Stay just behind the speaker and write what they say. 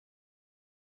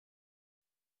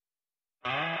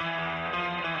This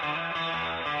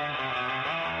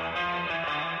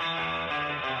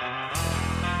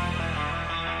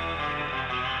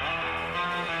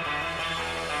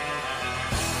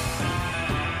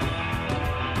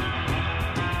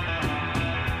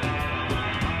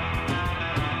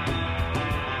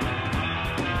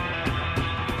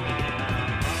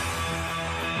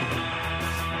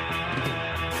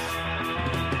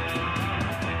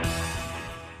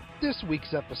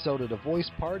week's episode of The Voice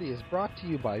Party is brought to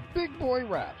you by Big Boy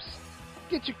Raps.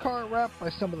 Get your car wrapped by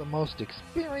some of the most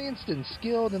experienced and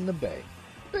skilled in the Bay.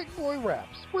 Big Boy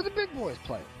Raps, where the big boys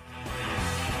play.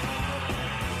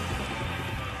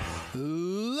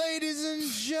 Ladies and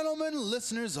gentlemen,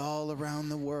 listeners all around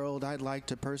the world, I'd like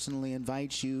to personally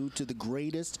invite you to the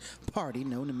greatest party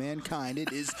known to mankind.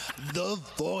 It is The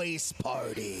Voice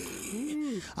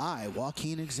Party. I,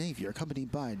 Joaquin Xavier,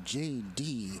 accompanied by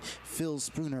J.D., Phil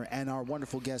Spooner, and our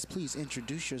wonderful guest. Please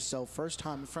introduce yourself. First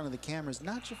time in front of the cameras,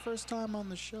 not your first time on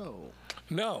the show.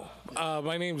 No,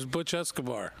 my name's Butch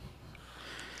Escobar.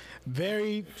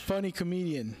 Very funny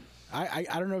comedian. I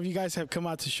don't know if you guys have come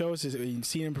out to shows and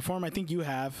seen him perform. I think you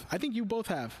have. I think you both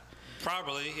have.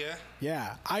 Probably, yeah.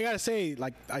 Yeah. I got to say,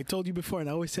 like I told you before, and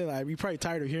I always say that, you're probably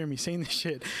tired of hearing me saying this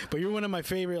shit, but you're one of my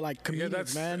favorite, like,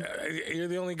 comedians, man. You're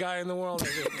the only guy in the world, I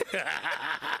think.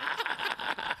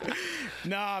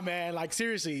 Nah, man. Like,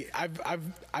 seriously,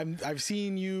 I've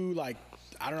seen you, like,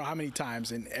 I don't know how many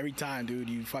times, and every time, dude,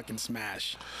 you fucking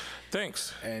smash.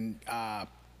 Thanks. And,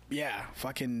 yeah,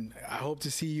 fucking, I hope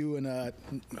to see you in a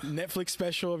Netflix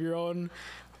special of your own.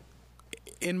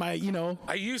 In my,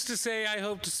 I used to say I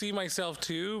hope to see myself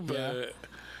too, but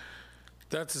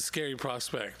that's a scary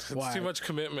prospect. It's Why? too much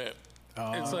commitment.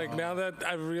 It's like, now that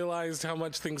I've realized how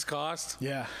much things cost.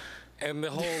 Yeah. And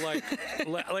the whole, like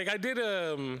I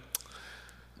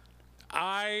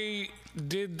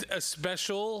did a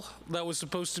special that was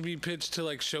supposed to be pitched to,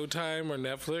 like, Showtime or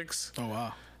Netflix. Oh,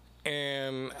 wow.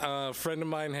 And a friend of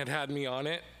mine had me on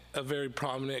it, a very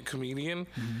prominent comedian,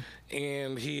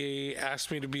 and he asked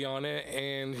me to be on it,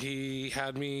 and he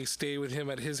had me stay with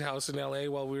him at his house in LA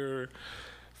while we were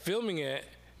filming it.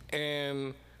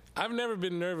 And I've never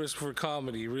been nervous for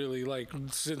comedy, really. Like,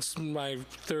 since my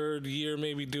third year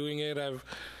maybe doing it,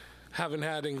 haven't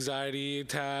had anxiety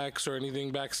attacks or anything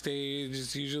backstage.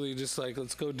 It's usually just like,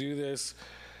 let's go do this.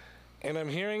 And I'm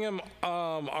hearing him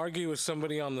argue with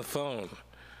somebody on the phone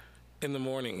in the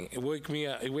morning. It wakes me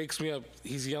up.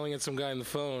 He's yelling at some guy on the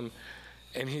phone,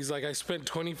 and he's like, I spent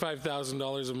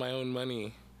 $25,000 of my own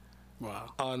money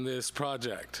on this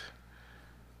project.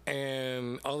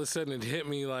 And all of a sudden it hit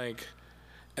me, like,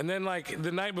 and then, like,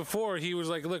 the night before, he was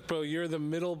like, look, bro, you're the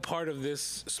middle part of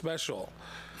this special.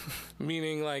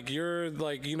 Meaning, like, you're,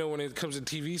 like, when it comes to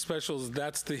TV specials,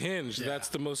 that's the hinge. Yeah. That's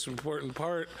the most important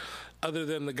part, other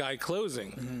than the guy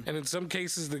closing. And in some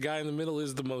cases, the guy in the middle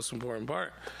is the most important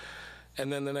part. And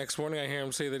then the next morning, I hear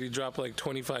him say that he dropped like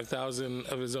 $25,000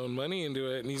 of his own money into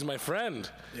it, and he's my friend.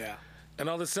 Yeah. And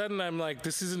all of a sudden, I'm like,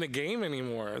 this isn't a game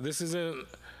anymore. This isn't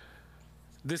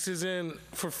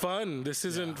for fun. This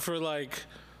isn't for, like,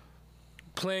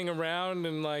 playing around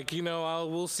and, like,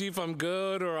 we'll see if I'm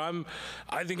good, or I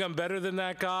think I'm better than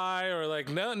that guy, or, like,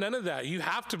 none of that. You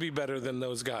have to be better than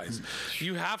those guys.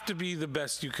 You have to be the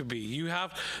best you could be.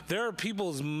 There are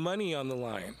people's money on the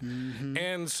line.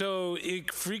 And so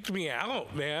it freaked me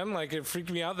out, man. Like, it freaked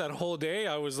me out that whole day.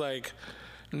 I was, like,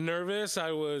 nervous.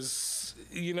 I was,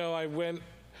 I went.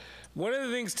 One of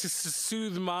the things to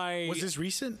soothe my... Was this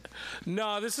recent?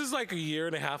 No, this is like a year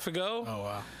and a half ago. Oh,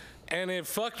 wow. And it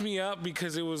fucked me up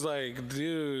because it was like,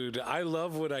 dude, I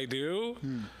love what I do,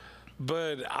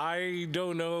 but I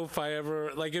don't know if I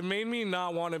ever, like, it made me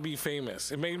not want to be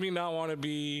famous. It made me not want to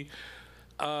be,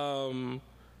 known?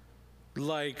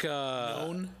 Like,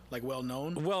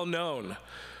 well-known? Well-known.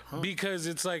 Because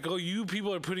it's like, oh, you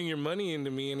people are putting your money into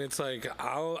me, and it's like,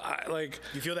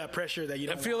 you feel that pressure that you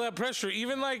don't I feel that pressure.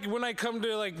 Even, like, when I come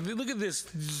to, like, look at this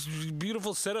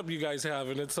beautiful setup you guys have,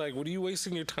 and it's like, what are you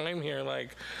wasting your time here?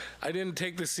 Like, I didn't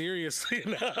take this seriously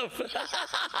enough.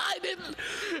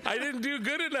 I didn't do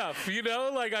good enough,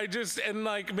 Like, and,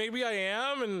 like, maybe I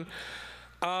am, and,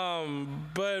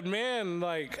 but, man,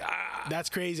 like... That's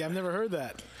crazy. I've never heard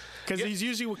that. Because he's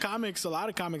usually with comics, a lot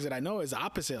of comics that I know is the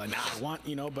opposite. Like, nah, I want,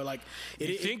 but like...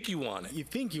 You think you want it. You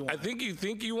think you want it. I think you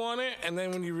think you want it, and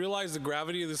then when you realize the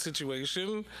gravity of the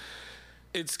situation,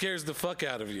 it scares the fuck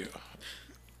out of you.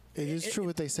 It is true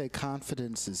what they say,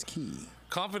 confidence is key.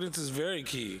 Confidence is very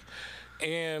key.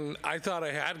 And I thought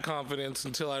I had confidence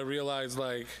until I realized,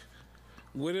 like,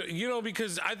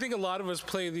 because I think a lot of us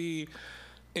play the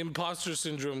imposter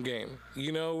syndrome game,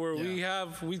 where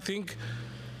we think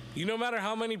no matter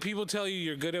how many people tell you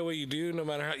you're good at what you do, no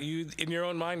matter how you, in your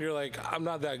own mind, you're like, I'm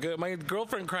not that good. My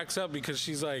girlfriend cracks up because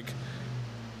she's like,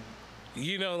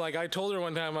 like I told her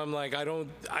one time, I'm like,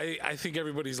 I think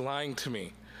everybody's lying to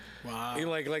me. Wow. And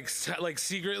like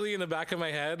secretly in the back of my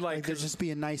head, Like they're just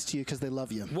being nice to you because they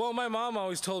love you. Well, my mom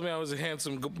always told me I was a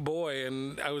handsome boy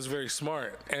and I was very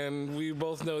smart, and we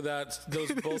both know that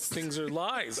those both things are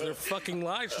lies. They're fucking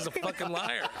lies. She's a fucking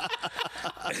liar.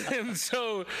 And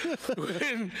so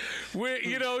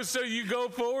so you go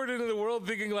forward into the world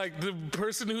thinking like the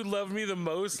person who loved me the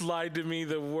most lied to me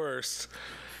the worst.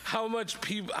 How much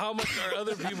are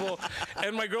other people?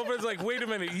 And my girlfriend's like, wait a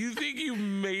minute, you think you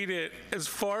made it as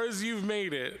far as you've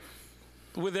made it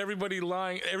with everybody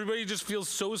lying? Everybody just feels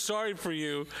so sorry for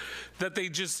you that they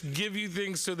just give you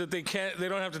things so that they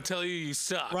don't have to tell you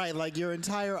suck. Right, like your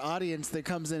entire audience that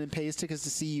comes in and pays tickets to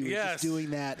see you is just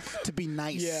doing that to be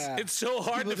nice. Yeah. It's so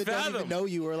hard People to that don't fathom. even know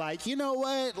you are like, you know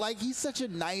what? Like, he's such a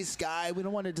nice guy. We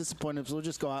don't want to disappoint him, so we'll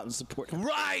just go out and support him.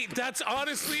 Right. That's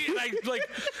honestly,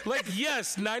 like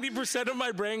yes, 90% of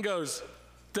my brain goes,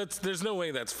 there's no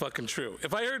way that's fucking true.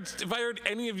 If I heard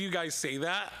any of you guys say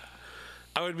that,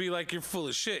 I would be like, you're full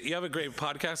of shit. You have a great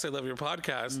podcast. I love your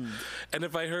podcast. And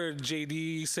if I heard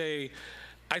JD say,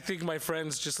 I think my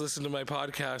friends just listen to my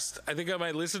podcast. I think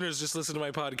my listeners just listen to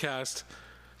my podcast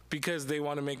because they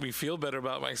want to make me feel better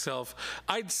about myself,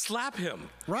 I'd slap him.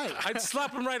 Right. I'd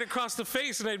slap him right across the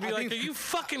face, and I'd be like, are you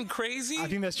fucking crazy? I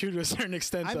think that's true to a certain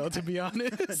extent, though, to be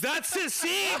honest. That's it.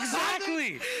 See,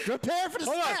 exactly. Prepare for the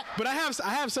Hold on, snap. but I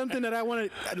have something that I want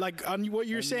to, like, on what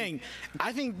you're saying.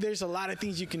 I think there's a lot of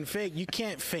things you can fake. You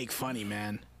can't fake funny,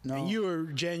 man. No. And you are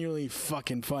genuinely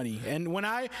fucking funny. And when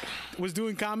I was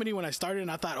doing comedy, when I started,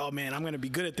 and I thought, oh man, I'm gonna be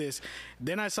good at this.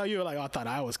 Then I saw you, like, oh, I thought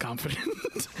I was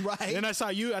confident. Right. Then I saw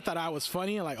you, I thought I was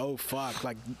funny, and like, oh fuck,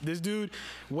 like this dude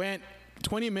went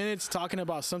 20 minutes talking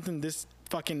about something this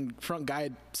fucking front guy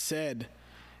had said,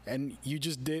 and you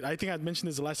just did. I think I mentioned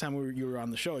this the last time you were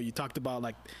on the show. You talked about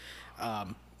like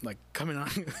coming on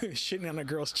shitting on a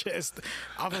girl's chest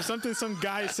off of something some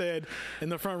guy said in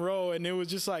the front row, and it was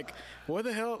just like, what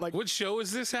the hell? Like, What show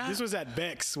is this at? this was at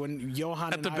Beck's when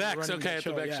Johan at the and I were Beck's. running Okay, the at the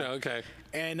show, Beck's yeah. show. Okay.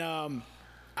 And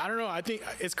I don't know. I think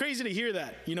it's crazy to hear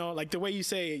that, like the way you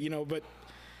say it, but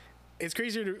it's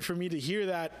crazier for me to hear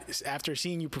that after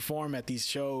seeing you perform at these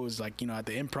shows, like, at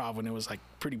the Improv when it was like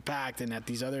pretty packed, and at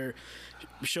these other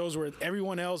shows where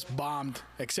everyone else bombed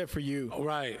except for you.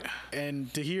 Right.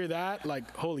 And to hear that,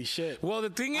 like, holy shit. Well, the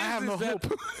thing is, I have no that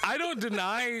hope. I don't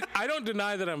deny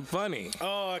that I'm funny.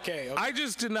 Oh, okay. I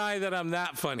just deny that I'm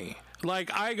that funny.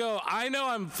 Like, I know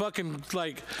I'm fucking,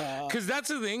 like, because that's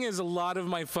the thing is a lot of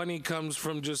my funny comes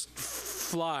from just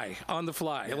on the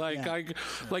fly. Yeah.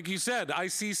 Like you said, I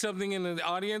see something in the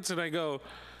audience and I go,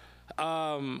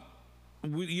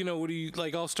 what do you,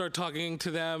 like, I'll start talking to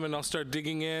them and I'll start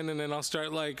digging in, and then I'll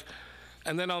start like,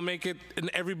 and then I'll make it an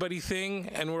everybody thing,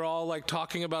 and we're all like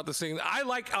talking about the same. I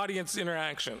like audience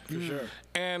interaction. For sure.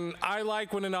 And I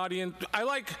like when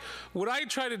what I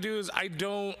try to do is I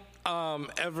don't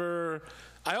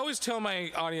I always tell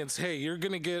my audience, hey, you're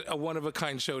going to get a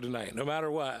one-of-a-kind show tonight, no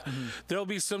matter what. Mm-hmm. There'll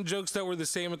be some jokes that were the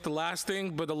same at the last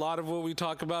thing, but a lot of what we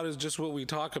talk about is just what we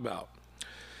talk about.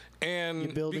 And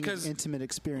You're building an intimate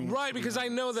experience. Right, because I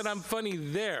know that I'm funny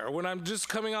there. When I'm just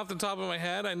coming off the top of my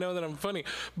head, I know that I'm funny.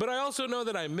 But I also know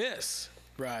that I miss.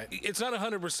 Right. It's not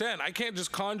 100%. I can't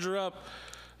just conjure up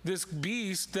this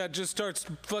beast that just starts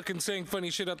fucking saying funny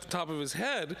shit at the top of his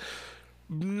head.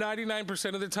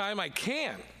 99% of the time, I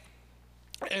can.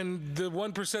 And the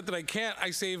 1% that I can't,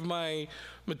 I save my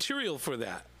material for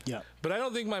that. Yeah. But I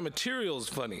don't think my material is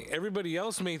funny. Everybody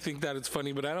else may think that it's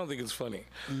funny, but I don't think it's funny.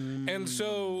 And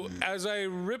so as I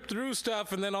rip through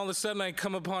stuff and then all of a sudden I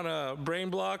come upon a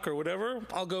brain block or whatever,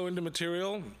 I'll go into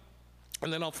material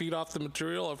and then I'll feed off the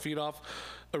material. I'll feed off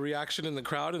a reaction in the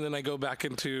crowd, and then I go back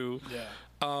into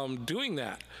doing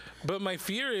that. But my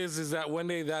fear is that one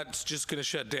day that's just going to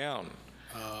shut down.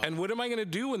 And what am I going to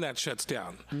do when that shuts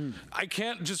down? I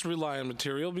can't just rely on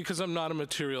material because I'm not a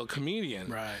material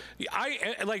comedian. Right.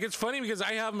 It's funny because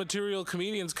I have material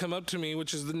comedians come up to me,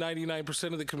 which is the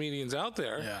 99% of the comedians out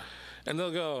there. Yeah. And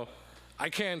they'll go, I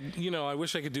can't, I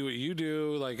wish I could do what you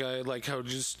do. I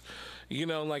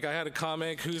had a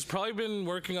comic who's probably been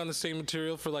working on the same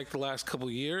material for like the last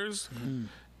couple years.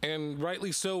 And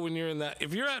rightly so, when you're in that,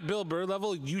 if you're at Bill Burr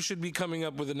level, you should be coming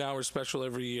up with an hour special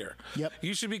every year. Yep.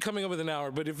 You should be coming up with an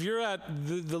hour. But if you're at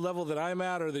the level that I'm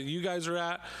at or that you guys are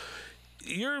at,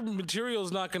 your material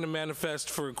is not going to manifest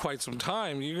for quite some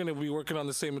time. You're going to be working on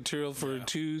the same material for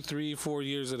 2, 3, 4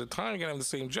 years at a time. You're going to have the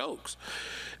same jokes.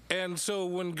 And so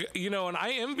when, and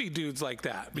I envy dudes like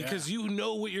that because you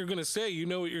know what you're going to say. You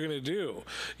know what you're going to do.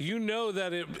 You know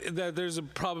that there's a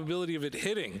probability of it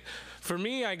hitting. For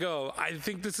me, I go, I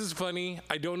think this is funny.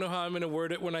 I don't know how I'm going to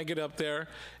word it when I get up there.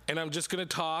 And I'm just going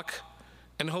to talk.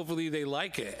 And hopefully they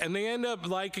like it. And they end up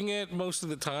liking it most of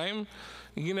the time.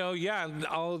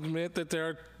 I'll admit that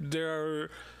there are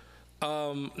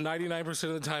 99%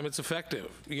 of the time it's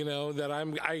effective.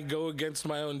 That I go against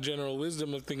my own general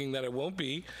wisdom of thinking that it won't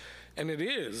be, and it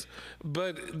is.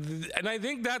 And I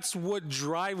think that's what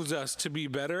drives us to be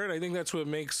better, and I think that's what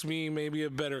makes me maybe a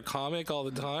better comic all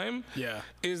the time. Yeah.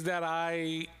 Is that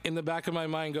I, in the back of my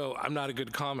mind, go, I'm not a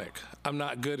good comic. I'm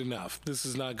not good enough. This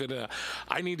is not good enough.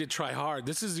 I need to try hard.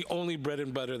 This is the only bread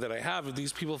and butter that I have. If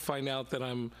these people find out that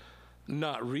I'm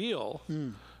not real,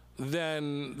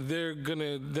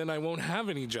 then I won't have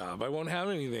any job. I won't have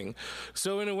anything.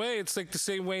 So in a way, it's like the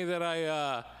same way that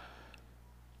I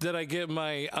get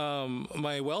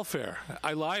my welfare.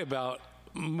 I lie about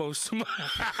most of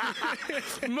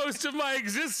my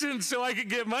existence so I could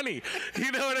get money. You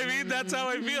know what I mean? That's how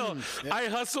I feel. Yeah. I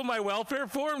hustle my welfare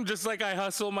for him just like I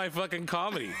hustle my fucking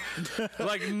comedy.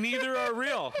 Like neither are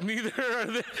real. Neither are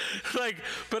they.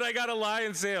 But I gotta lie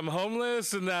and say I'm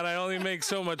homeless and that I only make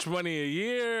so much money a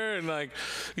year and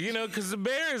because the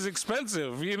bear is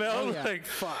expensive. Oh, yeah.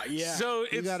 Fuck, yeah. So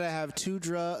you gotta have two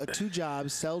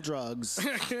jobs, sell drugs,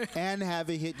 and have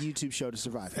a hit YouTube show to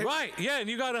survive. Right? Yeah, and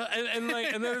you gotta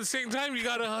and then at the same time, you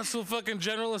gotta hustle fucking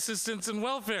general assistance and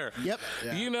welfare. Yep.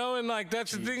 Yeah. And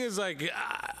that's the thing is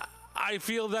I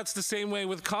feel that's the same way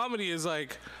with comedy is I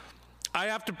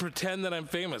have to pretend that I'm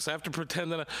famous. I have to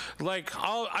pretend that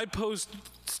I post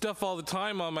stuff all the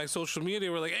time on my social media.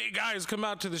 We're like, hey guys, come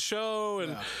out to the show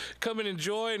and come and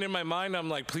enjoy. And in my mind, I'm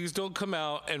like, please don't come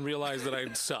out and realize that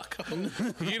I suck.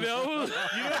 Dude.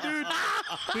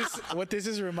 What this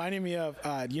is reminding me of,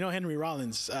 Henry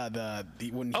Rollins. I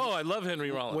love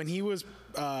Henry Rollins. When he was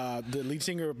the lead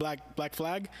singer of Black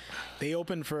Flag, they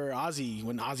opened for Ozzy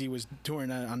when Ozzy was touring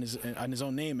on his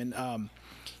own name, and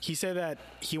he said that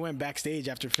he went backstage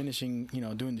after finishing,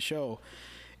 doing the show.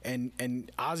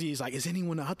 And Ozzy's like, is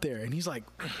anyone out there? And he's like,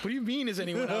 what do you mean is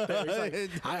anyone out there?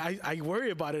 He's like, I worry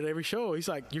about it every show. He's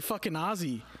like, you're fucking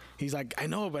Ozzy. He's like, I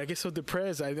know, but I get so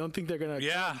depressed. I don't think they're going to.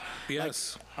 Yeah,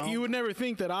 yes. You would never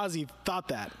think that Ozzy thought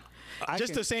that.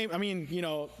 The same, I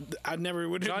never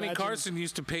would Johnny Carson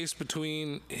used to pace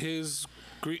between his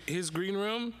green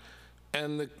room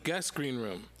and the guest green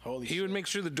room. He would make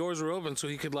sure the doors were open so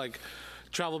he could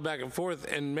travel back and forth,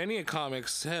 and many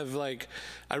comics have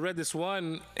I read this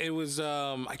one, it was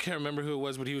I can't remember who it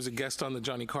was, but he was a guest on the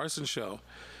Johnny Carson show,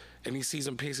 and he sees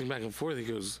him pacing back and forth.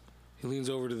 He leans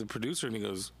over to the producer and he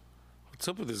goes, what's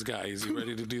up with this guy? Is he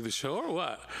ready to do the show or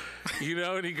what?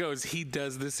 And he goes, he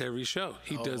does this every show.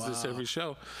 This every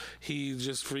show. He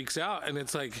just freaks out, and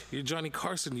it's like, you're Johnny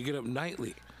Carson, you get up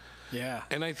nightly. Yeah.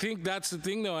 And I think that's the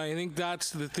thing though. I think that's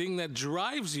the thing that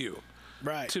drives you.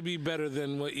 Right. To be better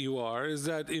than what you are is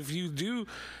that if you do,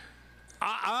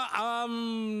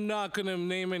 I'm not going to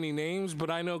name any names,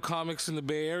 but I know comics in the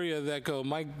Bay Area that go,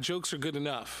 my jokes are good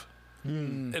enough.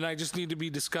 And I just need to be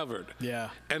discovered.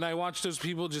 Yeah. And I watch those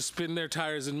people just spin their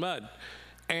tires in mud.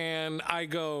 And I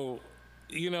go,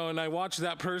 and I watch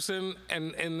that person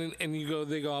and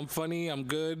they go, I'm funny, I'm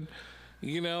good.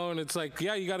 And it's like,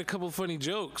 yeah, you got a couple funny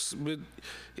jokes, but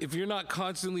if you're not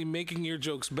constantly making your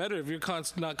jokes better, if you're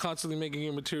not constantly making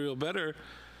your material better,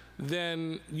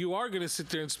 then you are going to sit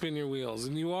there and spin your wheels,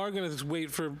 and you are going to wait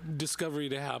for discovery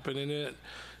to happen, and a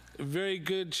very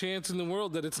good chance in the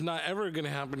world that it's not ever going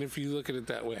to happen if you look at it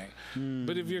that way.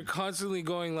 But if you're constantly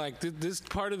going this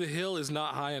part of the hill is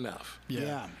not high enough.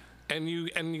 Yeah. And you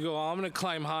go, I'm going to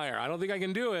climb higher. I don't think I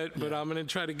can do it, but I'm going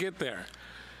to try to get there.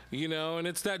 And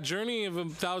it's that journey of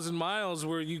 1,000 miles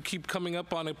where you keep coming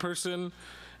up on a person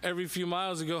every few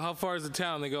miles and go, how far is the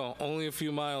town? They go, only a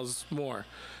few miles more.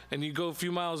 And you go a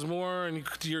few miles more and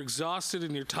you're exhausted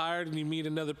and you're tired and you meet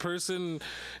another person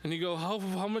and you go,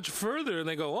 how much further? And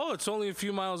they go, oh, it's only a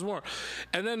few miles more.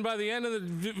 And then by the end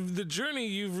of the journey,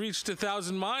 you've reached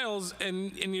 1,000 miles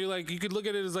and you're like, you could look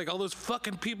at it as all those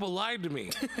fucking people lied to me.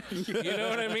 You know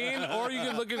what I mean? Or you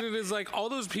could look at it as all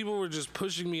those people were just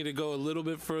pushing me to go a little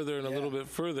bit further and a little bit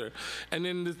further. And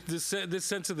in this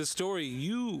sense of the story,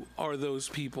 you are those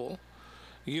people.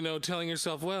 Telling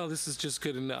yourself, well, this is just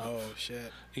good enough. Oh,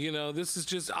 shit. This is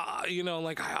just,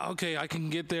 okay, I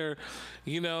can get there.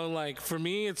 For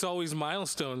me, it's always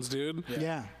milestones, dude.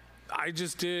 Yeah. I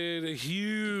just did a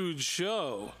huge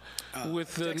show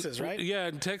with Texas, right? Yeah,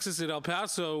 in Texas at El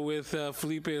Paso with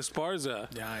Felipe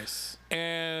Esparza. Nice.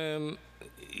 And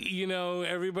you know,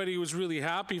 everybody was really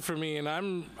happy for me, and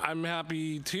I'm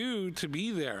happy too to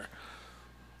be there.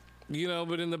 You know,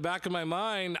 but in the back of my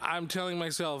mind, I'm telling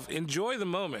myself, enjoy the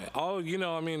moment. You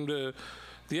know, I mean, the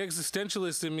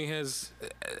existentialist in me has,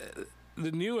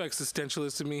 the new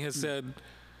existentialist in me has said,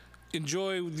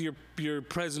 enjoy your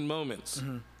present moments.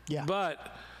 Mm-hmm. Yeah.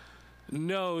 But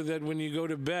know that when you go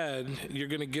to bed, you're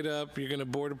going to get up, you're going to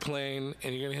board a plane,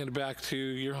 and you're going to head back to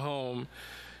your home,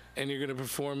 and you're going to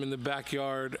perform in the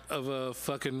backyard of a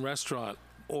fucking restaurant,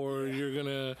 or you're going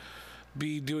to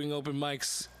be doing open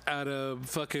mics at a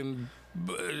fucking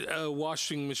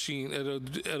washing machine, at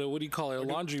a what do you call it, a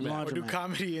laundromat. Or do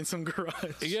comedy in some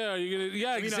garage. Yeah, you're gonna.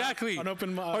 Yeah, exactly. An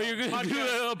open or you're gonna do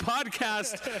a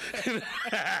podcast.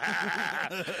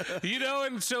 You know,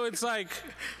 and so it's like,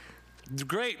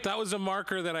 great. That was a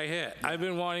marker that I hit. Yeah. I've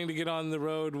been wanting to get on the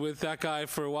road with that guy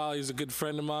for a while. He's a good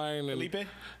friend of mine. And Felipe?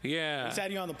 Yeah. He's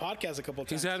had you on the podcast a couple of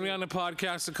times. He's had me on the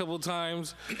podcast a couple of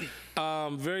times.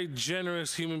 Very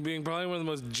generous human being. Probably one of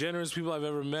the most generous people I've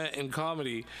ever met in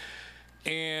comedy.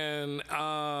 And,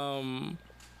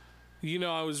 you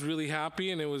know, I was really happy,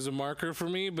 and it was a marker for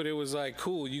me. But it was like,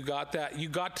 cool, you got that. You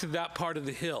got to that part of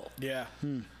the hill. Yeah.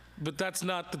 But that's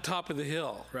not the top of the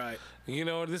hill. Right. You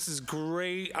know, this is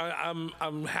great.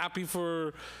 I'm happy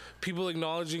for people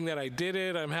acknowledging that I did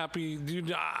it. I'm happy.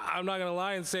 Dude, I'm not gonna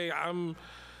lie and say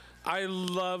I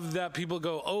love that people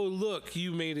go, oh look,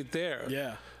 you made it there.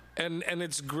 Yeah. And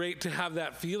it's great to have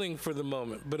that feeling for the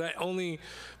moment. But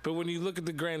when you look at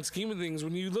the grand scheme of things,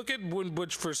 when you look at when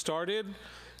Butch first started,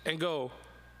 and go,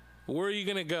 where are you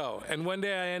gonna go? And one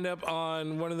day I end up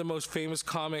on one of the most famous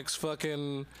comics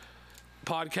fucking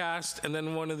podcast, and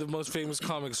then one of the most famous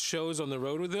comics shows on the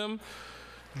road with him.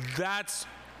 That's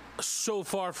so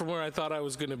far from where I thought I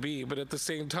was going to be. But at the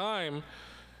same time,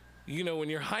 you know, when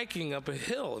you're hiking up a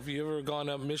hill, if you ever gone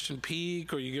up Mission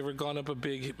Peak or you ever gone up a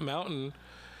big mountain,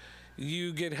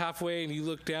 you get halfway and you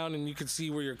look down and you can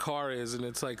see where your car is, and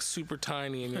it's like super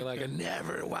tiny, and you're like,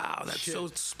 wow, that's so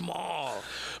small.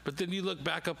 But then you look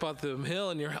back up on the hill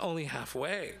and you're only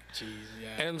halfway. Jeez,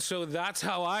 yeah. And so that's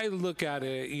how I look at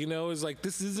it, you know, is like,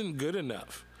 this isn't good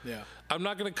enough. Yeah. I'm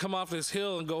not going to come off this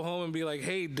hill and go home and be like,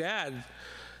 hey, Dad,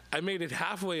 I made it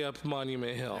halfway up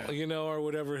Monument Hill, you know, or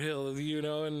whatever hill, you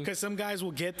know. And because some guys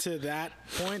will get to that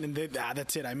point and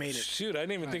that's it, I made it. Shoot, I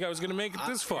didn't even think I was going to make it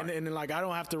this far. And like, I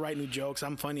don't have to write new jokes.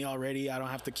 I'm funny already. I don't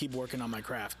have to keep working on my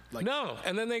craft. Like, no,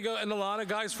 and then they go, and a lot of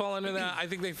guys fall under that. I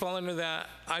think they fall under that.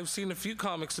 I've seen a few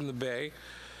comics in the Bay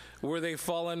where they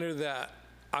fall under that.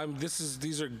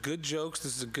 These are good jokes.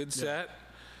 This is a good set.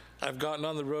 I've gotten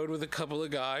on the road with a couple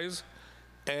of guys.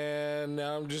 And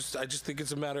now I just think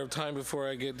it's a matter of time before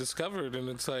I get discovered. And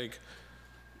it's like,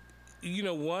 you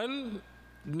know,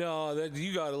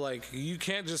 you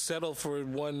can't just settle for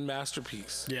one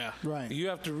masterpiece. Yeah. Right. You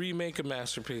have to remake a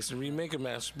masterpiece and remake a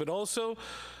masterpiece. But also,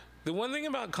 the one thing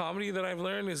about comedy that I've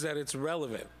learned is that it's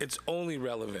relevant. It's only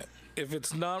relevant. If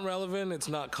it's not relevant, it's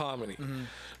not comedy. Mm-hmm.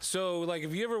 So, like,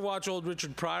 if you ever watch old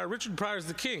Richard Pryor's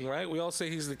the king, right? We all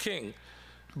say he's the king.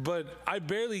 But I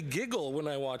barely giggle when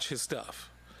I watch his stuff.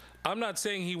 I'm not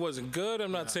saying he wasn't good.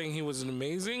 I'm not saying he wasn't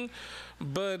amazing.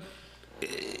 But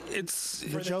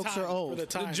the jokes are old.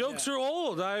 The jokes are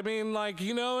old. I mean, like,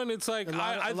 you know, and it's like,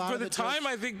 for the time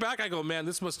I think back, I go, man,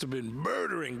 this must have been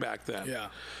murdering back then. Yeah.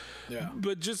 Yeah.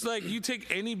 But just like, you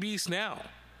take any beast now,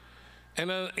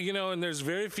 and you know, and there's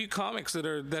very few comics that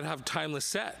have timeless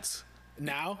sets.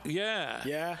 Now? Yeah.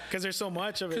 Yeah, because there's so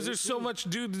much of it. Because there's so much,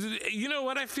 dude. You know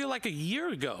what? I feel like a year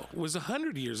ago was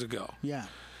 100 years ago. Yeah.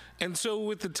 And so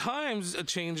with the times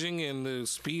changing and the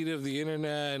speed of the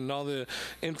internet and all the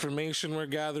information we're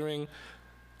gathering,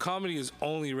 comedy is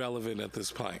only relevant at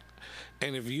this point.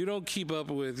 And if you don't keep up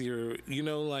with your, you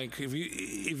know, like, if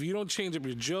you don't change up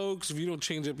your jokes, if you don't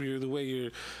change up the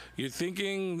way you're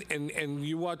thinking, and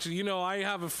you watch, you know, I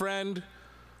have a friend,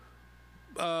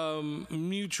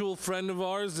 mutual friend of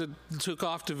ours that took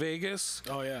off to Vegas.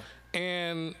 Oh yeah.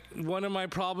 And one of my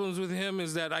problems with him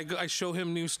is that I show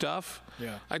him new stuff.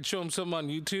 Yeah. I'd show him something on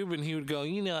YouTube, and he would go,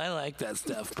 you know, I like that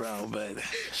stuff, bro, but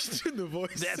the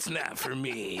voice. That's not for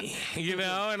me, you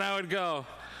know? And I would go,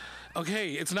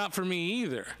 okay, it's not for me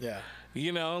either. Yeah.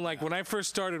 You know, like when I first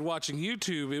started watching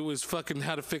YouTube, it was fucking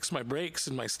how to fix my brakes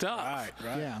and my stuff.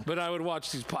 Right. Yeah. But I would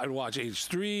watch I'd watch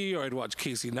H3, or I'd watch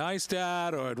Casey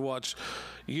Neistat, or I'd watch,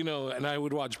 you know, and I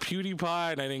would watch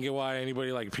PewDiePie, and I didn't get why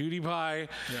anybody liked PewDiePie.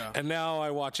 Yeah. And now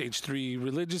I watch H3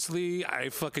 religiously. I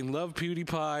fucking love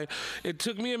PewDiePie. It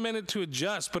took me a minute to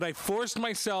adjust, but I forced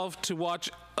myself to watch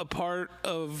a part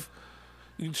of,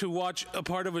 to watch a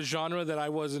part of a genre that I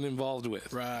wasn't involved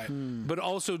with. Right. But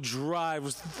also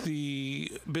drives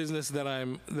the business that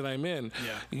I'm in.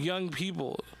 Yeah. Young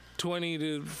people, 20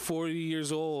 to 40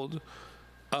 years old,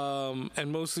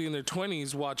 and mostly in their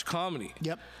 20s, watch comedy.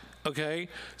 Yep. Okay?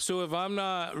 So if I'm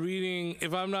not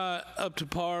up to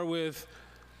par with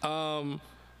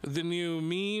the new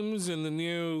memes and the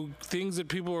new things that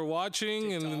people are watching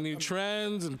TikTok, and the new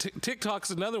trends, and TikTok's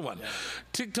another one. Yeah.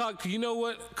 TikTok, you know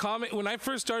what? When I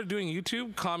first started doing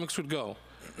YouTube, comics would go,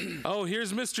 oh,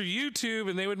 here's Mr. YouTube,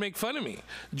 and they would make fun of me.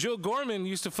 Joe Gorman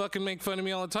used to fucking make fun of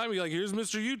me all the time. He'd be like, here's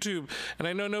Mr. YouTube. And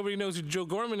I know nobody knows who Joe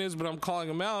Gorman is, but I'm calling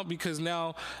him out because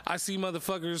now I see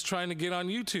motherfuckers trying to get on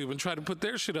YouTube and try to put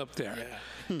their shit up there.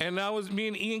 Yeah. And me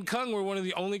and Ian Kung were one of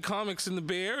the only comics in the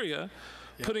Bay Area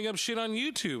putting up shit on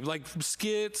YouTube, like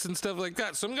skits and stuff like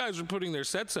that. Some guys were putting their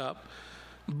sets up,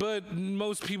 but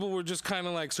most people were just kind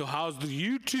of like, so how's the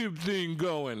YouTube thing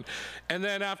going? And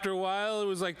then after a while, it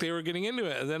was like they were getting into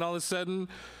it. And then all of a sudden,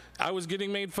 I was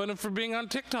getting made fun of for being on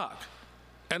TikTok.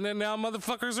 And then now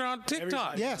motherfuckers are on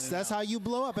TikTok. Yes, that's how you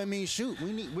blow up. I mean, shoot,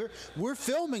 we're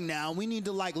filming now. We need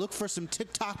to like look for some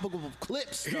TikTok-able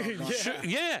clips.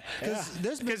 Yeah. Because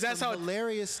there's been some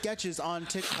hilarious sketches on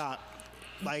TikTok.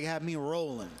 Like, have me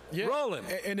rolling. Yeah. Rolling.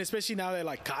 And especially now that,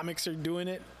 like, comics are doing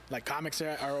it. Like, comics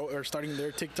are starting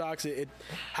their TikToks.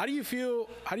 How do you feel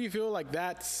like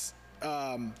that's...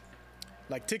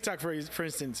 like, TikTok, for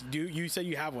instance, you say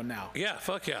you have one now. Yeah,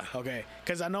 fuck yeah. Okay.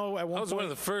 Because I know at one point... I was one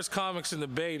of the first comics in the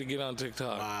Bay to get on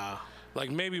TikTok. Wow. Like,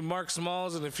 maybe Mark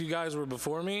Smalls and a few guys were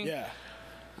before me. Yeah.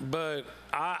 But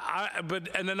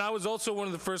and then I was also one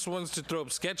of the first ones to throw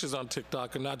up sketches on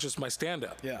TikTok and not just my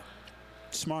stand-up. Yeah.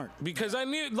 Smart. Because I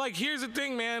knew, like, here's the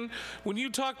thing, man. When you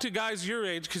talk to guys your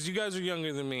age, because you guys are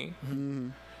younger than me,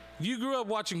 you grew up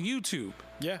watching YouTube.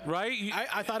 Yeah. Right?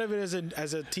 I thought of it as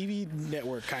a TV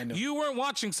network, kind of. You weren't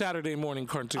watching Saturday morning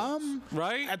cartoons,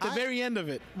 right? At the very end of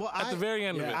it. Well, at the very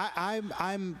end of it.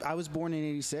 I was born in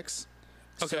 '86.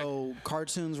 Okay. So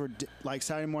cartoons were like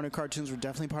Saturday morning cartoons were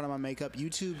definitely part of my makeup.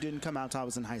 YouTube didn't come out till I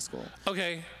was in high school.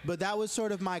 Okay. But that was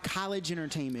sort of my college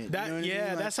entertainment. That, you know what I mean?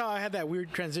 Like, that's how I had that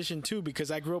weird transition too, because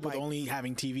I grew up with only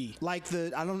having TV. Like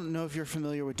I don't know if you're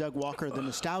familiar with Doug Walker, the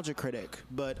nostalgia critic,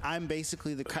 but I'm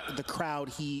basically the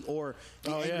crowd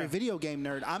angry video game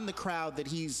nerd. I'm the crowd that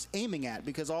he's aiming at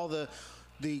because all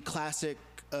the classic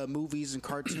movies and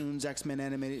cartoons, X-Men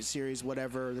animated series,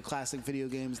 whatever, the classic video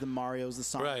games, the Marios, the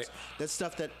Sonics. Right. That's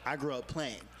stuff that I grew up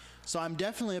playing. So I'm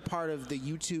definitely a part of the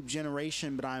YouTube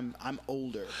generation, but I'm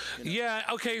older. You know? Yeah,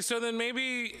 okay, so then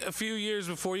maybe a few years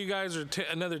before you guys, or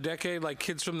another decade, like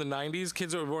kids from the 90s,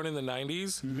 kids that were born in the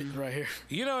 90s. Right here.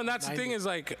 You know, and that's 90s. The thing is,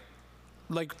 like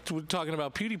we're talking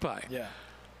about PewDiePie. Yeah.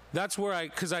 That's where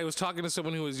because I was talking to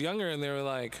someone who was younger, and they were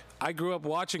like, I grew up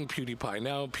watching PewDiePie.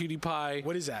 Now, PewDiePie...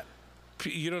 What is that?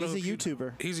 You don't know. He's a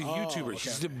YouTuber. He's a YouTuber. Okay.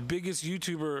 He's the biggest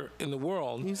YouTuber in the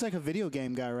world. He's like a video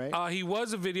game guy, right? He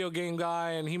was a video game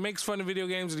guy, and he makes fun of video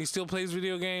games, and he still plays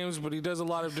video games, but he does a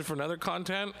lot of different other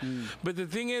content. But the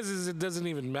thing is it doesn't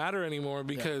even matter anymore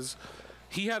because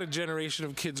he had a generation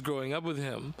of kids growing up with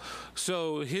him.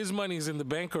 So his money's in the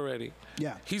bank already.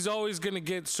 Yeah. He's always going to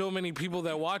get so many people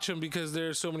that watch him because there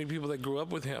are so many people that grew up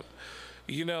with him.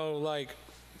 You know, like,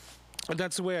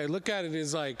 that's the way I look at it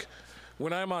is like,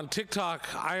 when I'm on TikTok,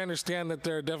 I understand that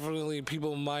there are definitely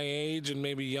people my age and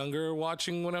maybe younger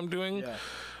watching what I'm doing. Yeah.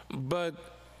 But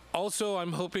also,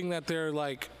 I'm hoping that they're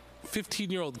like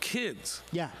 15-year-old kids.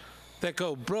 Yeah. That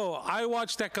go, bro, I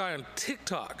watched that guy on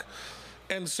TikTok.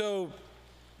 And so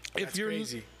if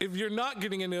you're not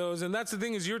getting into those, and that's the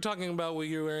thing is you're talking about what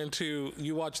you were into,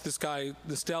 you watch this guy,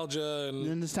 Nostalgia. And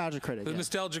the Nostalgia Critic. The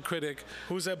Nostalgia Critic.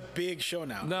 Who's a big show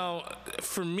now. Now,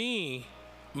 for me,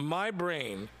 my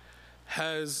brain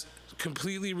has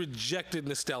completely rejected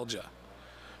nostalgia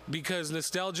because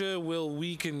nostalgia will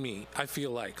weaken me. I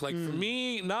feel like for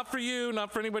me, not for you,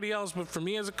 not for anybody else, but for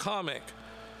me as a comic.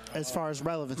 As far as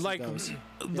relevance goes,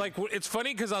 like it's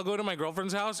funny because I'll go to my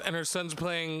girlfriend's house and her son's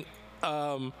playing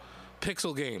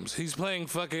pixel games. He's playing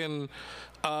fucking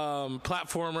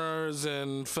platformers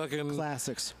and fucking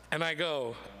classics. And I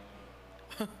go,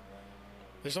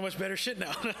 there's so much better shit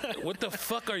now. What the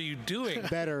fuck are you doing?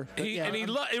 Better.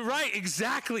 Right,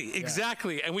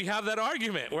 exactly. And we have that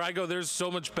argument where I go, there's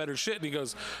so much better shit. And he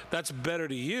goes, that's better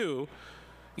to you.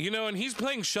 You know, and he's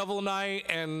playing Shovel Knight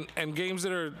and games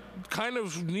that are kind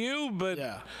of new, but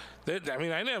I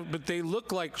mean, I know, but they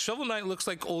look like Shovel Knight looks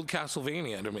like old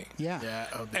Castlevania to me. Yeah.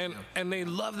 And they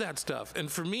love that stuff.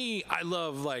 And for me, I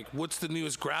love like what's the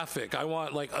newest graphic? I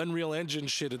want like Unreal Engine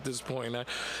shit at this point.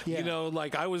 You know,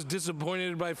 like I was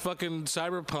disappointed by fucking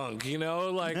Cyberpunk. You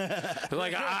know, like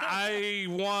like I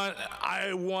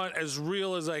want as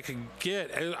real as I can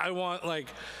get. I want like.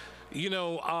 You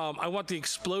know, I want the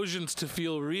explosions to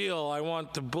feel real. I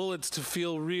want the bullets to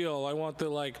feel real. I want the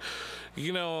I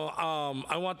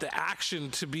want the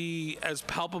action to be as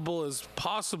palpable as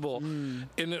possible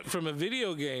from a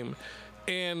video game,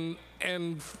 and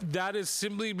that is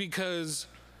simply because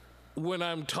when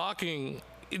I'm talking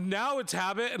now, it's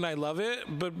habit and I love it,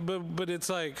 but it's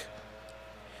like.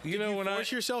 You know, when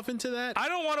force yourself into that? I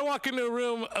don't want to walk into a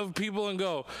room of people and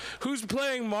go, "Who's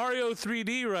playing Mario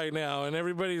 3D right now?" And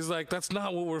everybody's like, "That's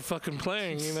not what we're fucking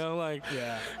playing." You know, like,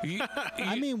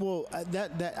 I mean, well,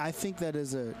 that I think that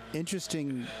is a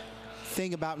interesting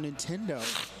thing about Nintendo.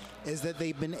 Is that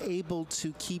they've been able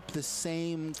to keep the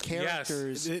same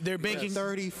characters they're banking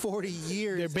 30, 40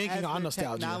 years. They're banking on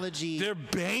nostalgia. Technology. They're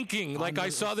banking. Like I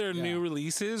saw their new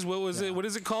releases. What was it? What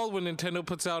is it called when Nintendo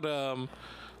puts out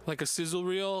like a sizzle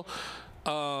reel,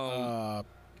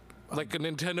 like a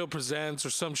Nintendo Presents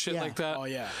or some shit like that. Oh,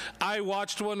 yeah. I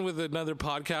watched one with another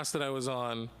podcast that I was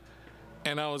on,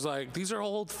 and I was like, these are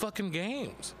old fucking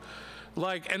games.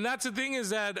 Like, and that's the thing is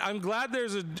that I'm glad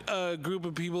there's a group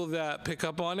of people that pick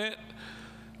up on it,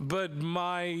 but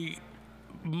my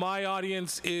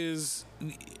audience is,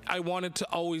 I want it to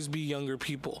always be younger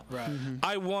people. Right. Mm-hmm.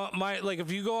 I want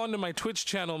if you go onto my Twitch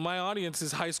channel, my audience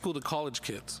is high school to college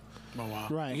kids. Oh, wow.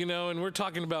 Right. You know, and we're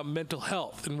talking about mental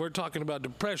health, and we're talking about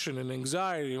depression and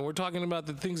anxiety, and we're talking about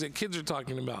the things that kids are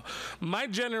talking about. My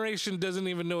generation doesn't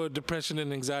even know what depression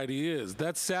and anxiety is.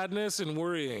 That's sadness and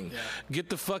worrying. Yeah. Get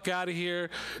the fuck out of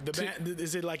here.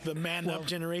 Is it like the man up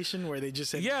generation where they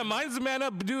just say, Yeah, mine's the man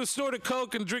up, do a snort of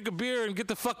coke and drink a beer and get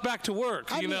the fuck back to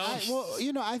work. I mean,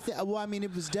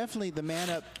 it was definitely the man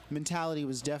up mentality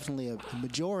was definitely a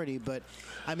majority, but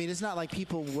I mean, it's not like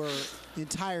people were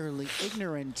entirely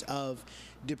ignorant of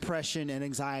depression and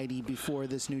anxiety before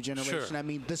this new generation. Sure. I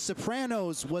mean, The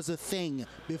Sopranos was a thing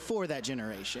before that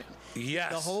generation.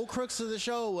 Yes. The whole crux of the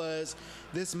show was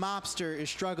this mobster is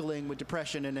struggling with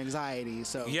depression and anxiety.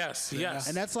 So Yes.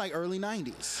 and that's like early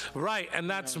 90s. Right, and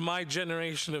that's my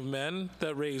generation of men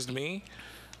that raised me.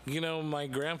 You know, my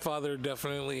grandfather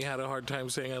definitely had a hard time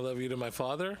saying I love you to my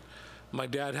father. My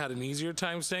dad had an easier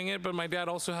time saying it, but my dad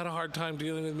also had a hard time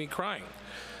dealing with me crying.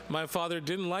 My father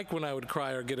didn't like when I would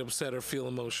cry or get upset or feel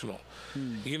emotional.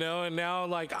 You know, and now,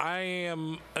 like, I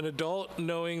am an adult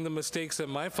knowing the mistakes that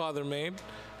my father made,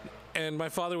 and my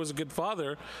father was a good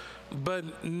father, but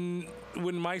when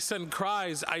my son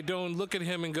cries, I don't look at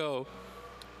him and go,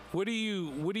 what are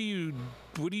you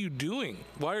doing?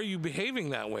 Why are you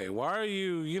behaving that way? Why are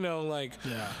you,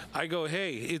 I go,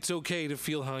 hey, it's okay to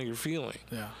feel how you're feeling.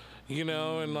 Yeah. You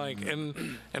know, and like,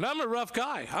 and I'm a rough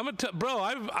guy.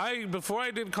 I before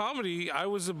I did comedy, I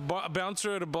was a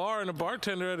bouncer at a bar and a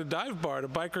bartender at a dive bar, at a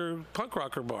biker punk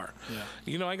rocker bar. Yeah.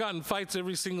 You know, I got in fights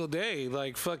every single day,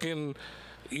 like fucking.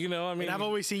 You know, I mean, and I've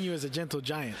always seen you as a gentle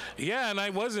giant. Yeah, and I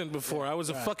wasn't before. I was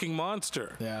a fucking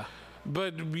monster. Yeah.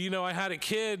 But, you know, I had a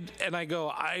kid, and I go,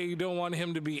 I don't want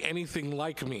him to be anything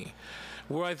like me.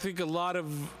 Where I think a lot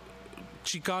of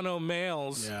Chicano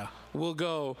males will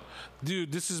go,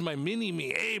 dude, this is my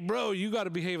mini-me. Hey, bro, you got to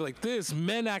behave like this.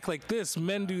 Men act like this.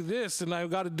 Men do this. And I've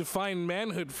got to define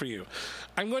manhood for you.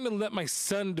 I'm going to let my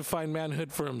son define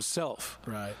manhood for himself.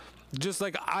 Right. Just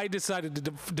like I decided to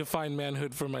define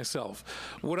manhood for myself.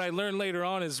 What I learned later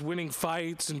on is winning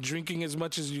fights and drinking as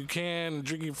much as you can, and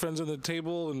drinking friends on the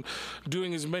table and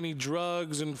doing as many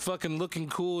drugs and fucking looking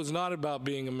cool is not about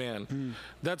being a man.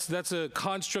 That's a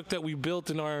construct that we built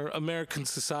in our American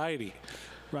society.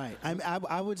 Right.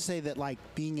 I would say that, like,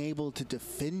 being able to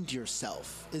defend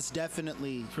yourself is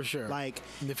definitely for sure. Like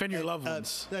defend your loved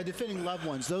ones. Defending loved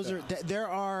ones. Those are there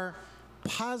are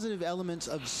positive elements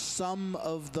of some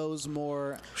of those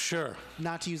more,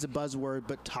 not to use a buzzword,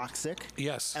 but toxic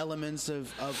elements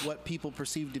of what people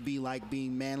perceive to be like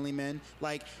being manly men.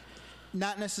 Like,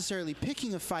 not necessarily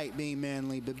picking a fight being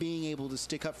manly, but being able to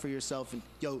stick up for yourself and,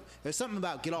 yo, there's something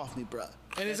about get off me, bruh.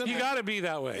 And you gotta be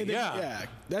that way. Yeah.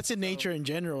 That's in nature in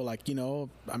general. Like, you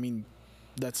know, I mean,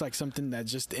 that's like something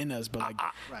that's just in us. But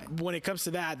like, when it comes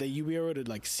to that you be able to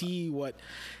like see what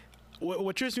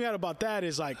trips me out about that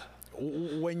is like,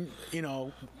 when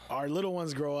our little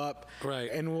ones grow up,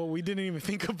 Right. and what we didn't even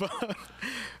think about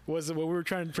was what we were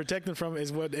trying to protect them from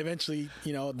is what eventually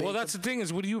Well, that's the thing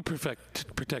is, what are you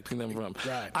protecting them from?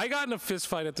 Right. I got in a fist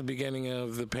fight at the beginning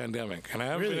of the pandemic, and I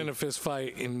haven't Really? been in a fist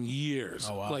fight in years.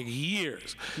 Oh, wow. Like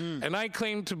years. And I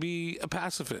claimed to be a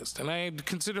pacifist, and I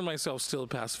consider myself still a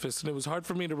pacifist, and it was hard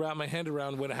for me to wrap my head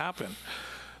around what happened.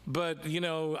 But,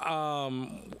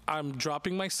 I'm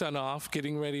dropping my son off,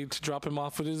 getting ready to drop him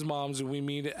off with his mom's, and we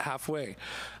meet halfway.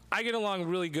 I get along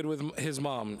really good with his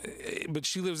mom, but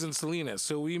she lives in Salinas.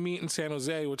 So we meet in San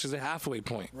Jose, which is a halfway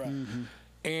point. Right.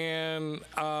 And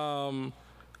I'm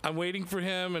waiting for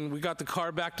him, and we got the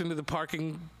car backed into the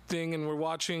parking thing, and we're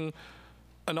watching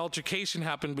an altercation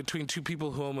happen between two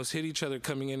people who almost hit each other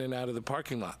coming in and out of the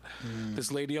parking lot.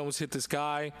 This lady almost hit this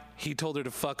guy. He told her to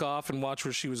fuck off and watch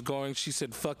where she was going. She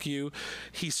said, fuck you.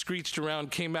 He screeched around,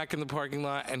 came back in the parking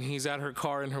lot, and he's at her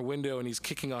car in her window, and he's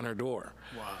kicking on her door.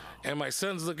 Wow. And my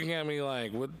son's looking at me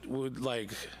like, what would,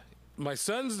 like... My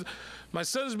son's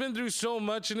been through so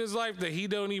much in his life that he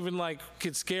don't even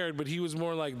get scared, but he was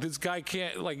more like, this guy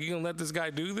can't, you gonna let this guy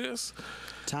do this?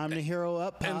 Time to hero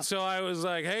up, Pop. And so I was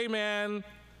like, hey man,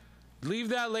 leave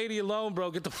that lady alone, bro.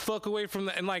 Get the fuck away from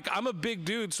that. And I'm a big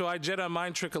dude, so I Jedi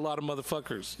mind trick a lot of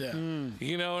motherfuckers. Yeah.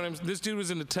 You know, and this dude was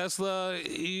in a Tesla.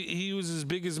 He was as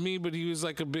big as me, but he was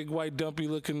like a big white dumpy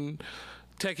looking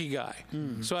techie guy.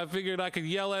 So I figured I could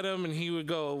yell at him and he would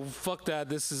go, fuck that,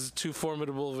 this is too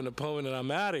formidable of an opponent and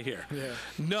I'm out of here. Yeah.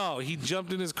 No, he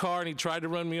jumped in his car and he tried to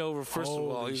run me over. First of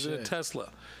all, Holy he's in a shit. Tesla.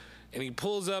 And he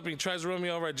pulls up and he tries to run me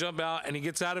over. I jump out and he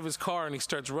gets out of his car and he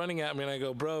starts running at me and I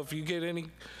go, bro, if you get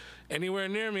anywhere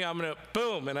near me, I'm gonna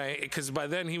boom. And because by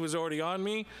then he was already on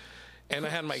me. And I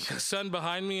had my son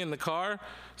behind me in the car,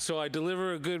 so I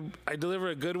deliver a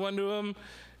good one to him,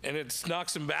 and it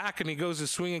knocks him back, and he goes to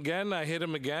swing again. I hit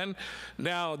him again.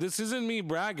 Now, this isn't me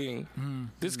bragging.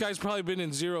 This guy's probably been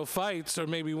in 0 fights, or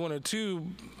maybe 1 or 2.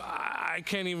 I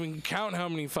can't even count how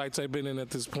many fights I've been in at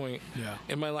this point. Yeah.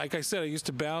 In my, like I said, I used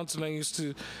to bounce, and I used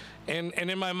to. And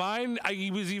in my mind,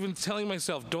 I was even telling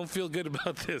myself, don't feel good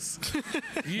about this.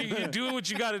 You're doing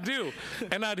what you got to do.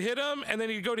 And I'd hit him, and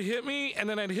then he'd go to hit me, and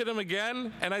then I'd hit him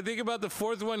again. And I think about the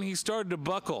 4th one, he started to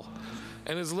buckle.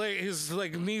 And his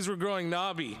knees were growing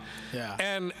knobby. Yeah.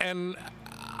 And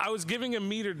I was giving him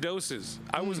metered doses.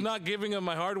 I was not giving him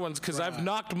my hard ones because I've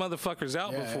knocked motherfuckers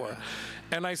out before. Yeah.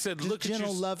 And I said, Just look at your...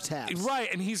 gentle love taps.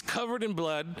 Right, and he's covered in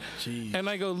blood. Jeez. And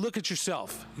I go, look at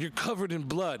yourself. You're covered in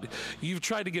blood. You've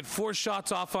tried to get 4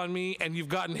 shots off on me, and you've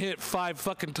gotten hit 5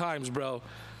 fucking times, bro.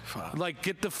 Fuck. Like,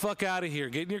 get the fuck out of here.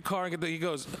 Get in your car and get the... He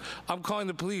goes, I'm calling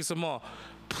the police. I'm all,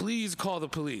 please call the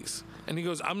police. And he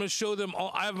goes, I'm going to show them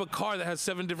all. I have a car that has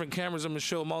 7 different cameras. I'm going to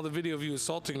show them all the video of you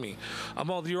assaulting me.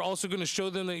 You're also going to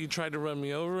show them that you tried to run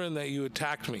me over and that you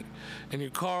attacked me. And your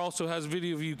car also has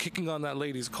video of you kicking on that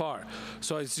lady's car.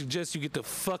 So I suggest you get the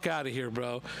fuck out of here,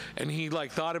 bro. And he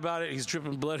thought about it. He's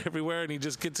dripping blood everywhere, and he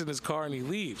just gets in his car and he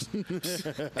leaves.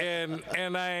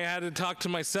 and I had to talk to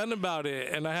my son about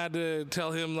it, and I had to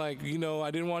tell him I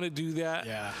didn't want to do that.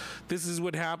 Yeah. This is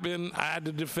what happened. I had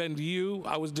to defend you.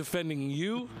 I was defending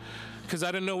you. Because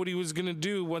I didn't know what he was going to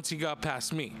do once he got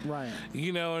past me. Right.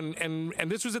 And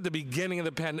this was at the beginning of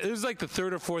the pandemic. It was like the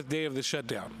 3rd or 4th day of the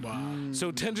shutdown. Wow. So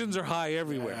tensions are high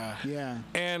everywhere. Yeah.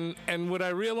 And what I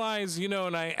realized,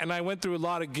 and I went through a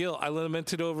lot of guilt. I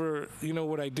lamented over,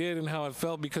 what I did and how I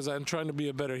felt because I'm trying to be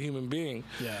a better human being.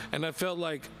 Yeah. And I felt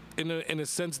like, in a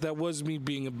sense, that was me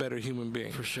being a better human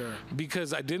being. For sure.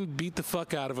 Because I didn't beat the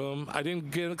fuck out of him. I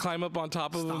didn't climb up on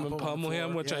top of him and him pummel on the him,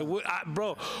 floor, which yeah. I would.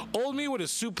 Bro, old me would have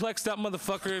suplexed that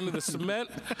motherfucker into the cement,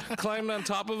 climbed on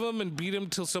top of him, and beat him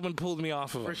till someone pulled me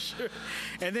off of him. For sure.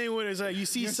 And then when it's like, you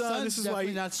see, Your son, son's this is why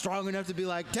definitely not strong enough to be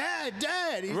like, Dad.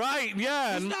 He's, Right,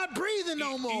 yeah. he's not breathing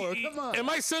no more. Come on. And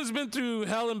my son's been through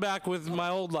hell and back with my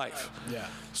old life. Yeah.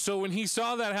 So when he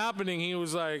saw that happening, he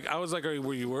was like, I was like,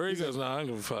 were you worried? He goes, no, I don't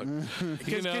give a fuck.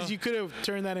 Because you could have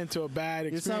turned that into a bad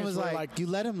Your experience. son was where, like, you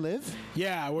let him live?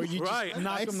 yeah, where you Right. just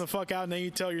knock Nice. him the fuck out, and then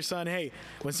you tell your son, hey,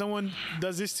 when someone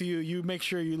does this to you, you make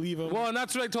sure you leave him. Well, and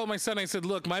that's what I told my son. I said,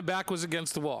 look, my back was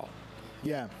against the wall.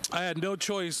 Yeah. I had no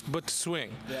choice but to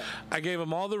swing. Yeah. I gave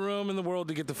him all the room in the world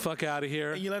to get the fuck out of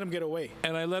here. And you let him get away.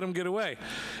 And I let him get away.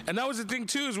 And that was the thing,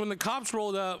 too, is when the cops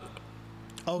rolled up,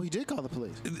 Oh, he did call the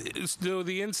police.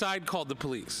 the inside called the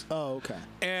police. Oh, okay.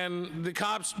 And the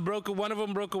cops one of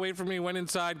them broke away from me, went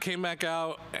inside, came back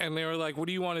out, and they were like, what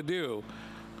do you want to do?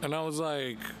 And I was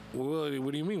like, well,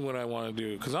 what do you mean what I want to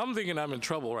do? Because I'm thinking I'm in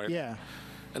trouble right now. Yeah.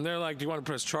 And they're like, do you want to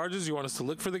press charges? You want us to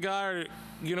look for the guy? Or,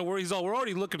 we're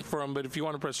already looking for him, but if you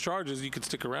want to press charges, you could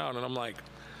stick around. And I'm like,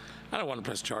 I don't want to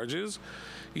press charges.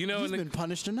 You know, He's been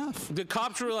punished enough. The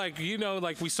cops were like, you know,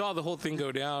 like we saw the whole thing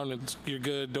go down and you're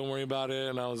good, don't worry about it.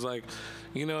 And I was like,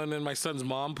 you know, and then my son's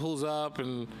mom pulls up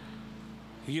and,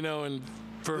 you know, and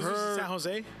for This her. is San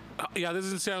Jose? Yeah, this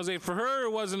is in San Jose. For her,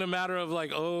 it wasn't a matter of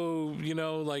like, oh, you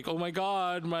know, like, oh my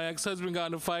God, my ex-husband got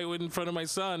in a fight in front of my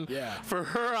son. Yeah. For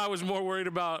her, I was more worried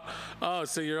about, oh,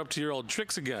 so you're up to your old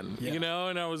tricks again, Yeah. you know?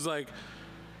 And I was like,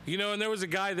 you know, and there was a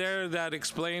guy there that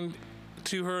explained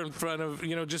to her in front of,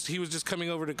 you know, just he was just coming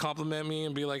over to compliment me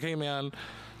and be like, hey, man,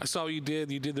 I saw what you did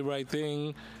the right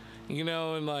thing, you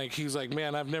know? And like, he's like,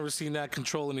 man, I've never seen that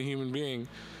control in a human being.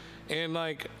 And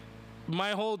like,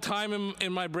 my whole time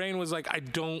in my brain was like, I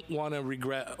don't want to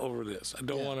regret over this. I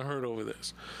don't want to hurt over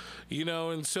this, you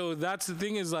know? And so that's the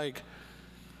thing is like,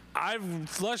 I've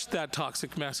flushed that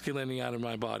toxic masculinity out of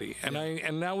my body, and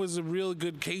and that was a real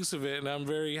good case of it, and I'm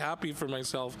very happy for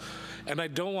myself, and I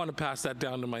don't want to pass that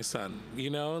down to my son, you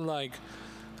know? Like,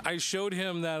 I showed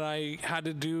him that I had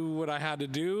to do what I had to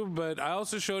do, but I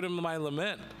also showed him my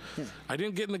lament. I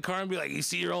didn't get in the car and be like, you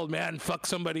see your old man fuck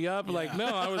somebody up? Like, no,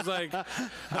 I was like,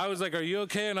 are you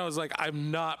okay? And I was like, I'm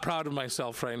not proud of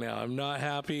myself right now. I'm not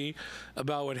happy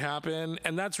about what happened.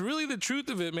 And that's really the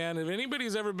truth of it, man. If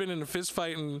anybody's ever been in a fist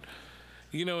fight and,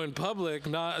 you know, in public,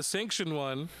 not a sanctioned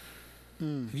one,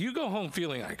 you go home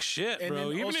feeling like shit, And bro.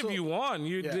 then Even also- if you won,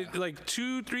 you did, like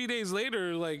 2-3 days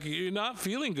later, like you're not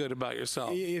feeling good about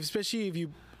yourself. Especially if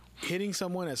you hitting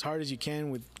someone as hard as you can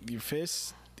with your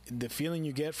fists, the feeling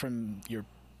you get from your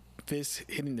fist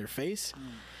hitting their face,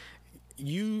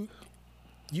 you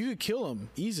could kill them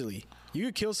easily. You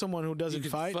could kill someone who doesn't You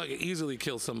could fight. fucking easily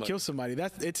kill somebody. Kill somebody.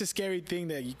 It's a scary thing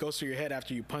that goes through your head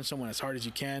after you punch someone as hard as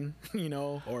you can, you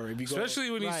know, or if you go.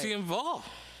 Especially when you Right. see him fall.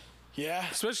 Yeah.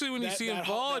 Especially when you That- see him that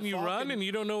fall fall- and that you fall run can- and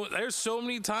you don't know. There's so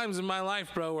many times in my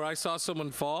life, bro, where I saw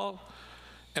someone fall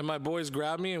and my boys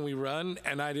grab me and we run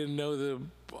and I didn't know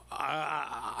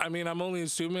I mean, I'm only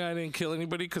assuming I didn't kill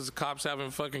anybody because the cops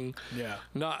haven't fucking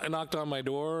knocked on my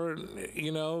door,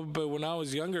 you know. But when I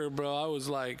was younger, bro, I was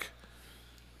like,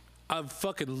 I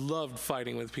fucking loved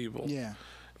fighting with people. Yeah.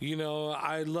 You know,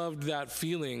 I loved that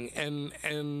feeling. And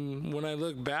when I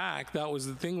look back, that was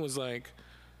the thing was like,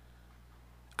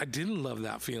 I didn't love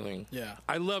that feeling. Yeah.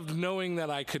 I loved knowing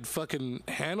that I could fucking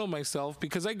handle myself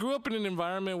because I grew up in an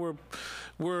environment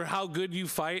where how good you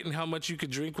fight and how much you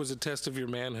could drink was a test of your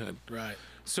manhood. Right.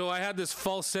 So I had this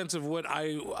false sense of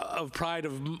of pride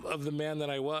of the man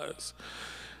that I was.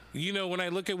 You know, when I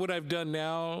look at what I've done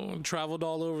now, traveled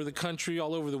all over the country,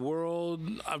 all over the world,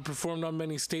 I've performed on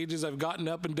many stages. I've gotten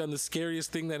up and done the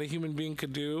scariest thing that a human being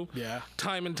could do. Yeah.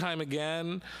 Time and time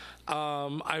again.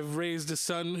 I've raised a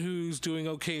son who's doing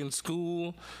okay in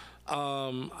school.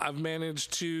 I've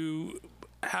managed to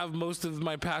have most of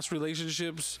my past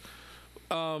relationships.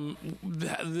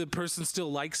 The person still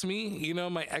likes me. You know,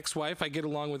 my ex-wife, I get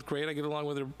along with great. I get along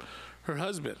with her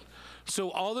husband.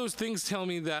 So all those things tell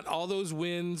me that all those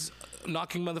wins,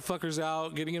 knocking motherfuckers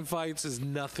out, getting in fights is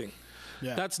nothing.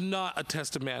 Yeah. That's not a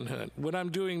test of manhood. What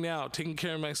I'm doing now, taking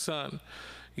care of my son,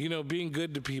 you know, being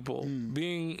good to people,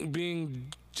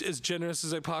 being as generous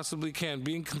as I possibly can,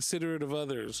 being considerate of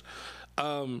others,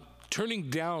 turning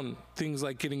down things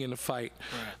like getting in a fight,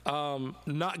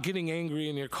 not getting angry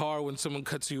in your car when someone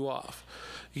cuts you off,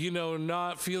 you know,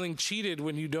 not feeling cheated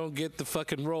when you don't get the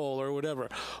fucking role or whatever.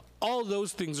 All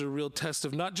those things are real tests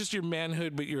of not just your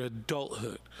manhood, but your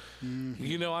adulthood. Mm-hmm.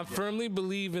 You know, I firmly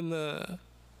believe in the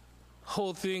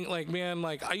whole thing. Like, man,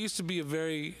 like I used to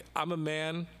be I'm a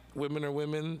man. Women are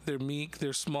women. They're meek.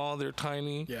 They're small. They're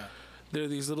tiny. Yeah. They're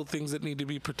these little things that need to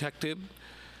be protected.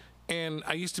 And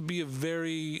I used to be a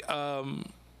very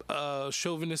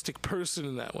chauvinistic person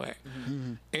in that way.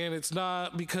 Mm-hmm. And it's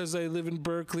not because I live in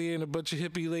Berkeley and a bunch of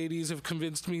hippie ladies have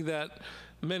convinced me that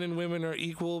men and women are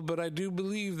equal, but I do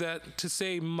believe that to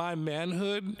say my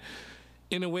manhood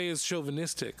in a way is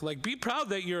chauvinistic. Like, be proud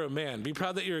that you're a man. Be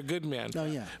proud that you're a good man. Oh,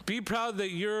 yeah. Be proud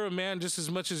that you're a man just as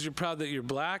much as you're proud that you're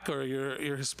black or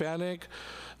you're Hispanic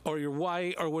or you're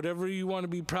white or whatever you want to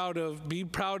be proud of. Be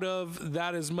proud of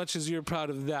that as much as you're proud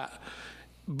of that.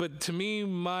 But to me,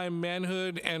 my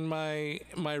manhood and my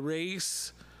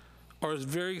race are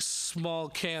very small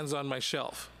cans on my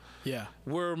shelf. Yeah.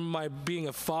 Where my being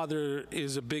a father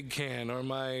is a big can, or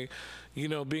my, you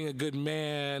know, being a good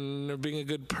man or being a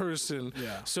good person.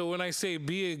 Yeah. So when I say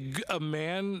be a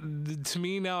man, to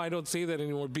me now I don't say that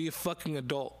anymore. Be a fucking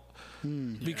adult.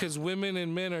 Because women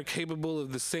and men are capable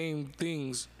of the same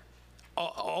things,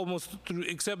 almost through,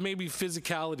 except maybe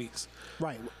physicalities.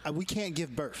 Right. We can't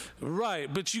give birth.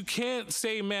 Right, but you can't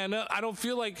say man up. I don't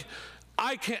feel like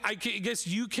I guess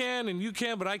you can and you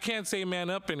can, but I can't say man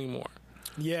up anymore.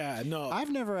 Yeah, no.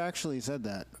 I've never actually said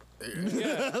that.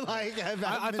 Yeah. Like I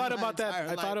thought about that.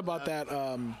 I thought about that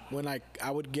when I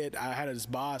had this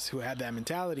boss who had that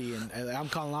mentality, and I'm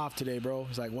calling off today, bro.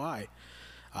 He's like, why?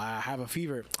 I have a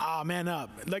fever. Ah, man up.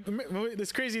 Like,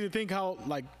 it's crazy to think how,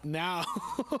 like, now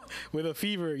with a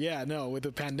fever, with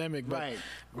the pandemic, but Right.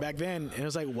 back then, it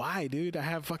was like, why, dude? I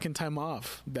have fucking time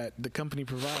off that the company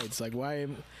provides. Like, why?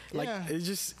 Like, Yeah. it's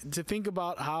just to think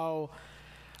about how,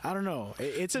 I don't know.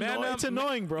 It's Man,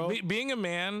 annoying, bro. Being a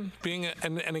man,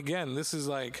 and again, this is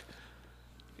like,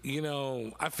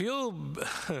 I feel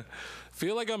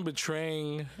like I'm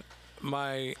betraying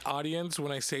my audience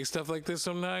when I say stuff like this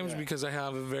sometimes because I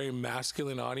have a very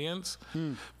masculine audience.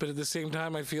 But at the same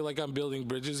time, I feel like I'm building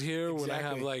bridges here when I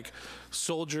have like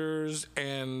soldiers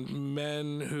and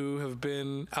men who have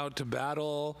been out to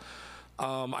battle.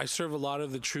 I serve a lot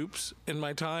of the troops in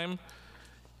my time.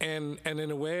 And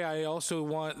in a way, I also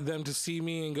want them to see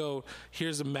me and go,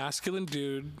 here's a masculine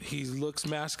dude. He looks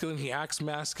masculine. He acts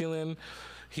masculine.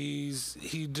 He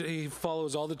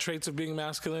follows all the traits of being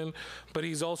masculine, but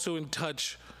he's also in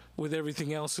touch with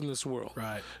everything else in this world.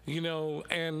 Right.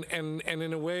 And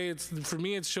in a way, for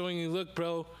me, it's showing you, look,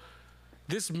 bro,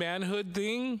 this manhood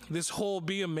thing, this whole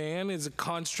be a man is a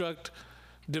construct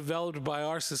developed by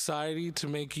our society to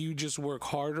make you just work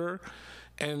harder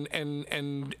and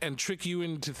trick you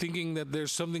into thinking that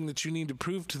there's something that you need to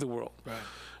prove to the world. Right.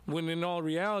 When in all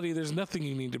reality, there's nothing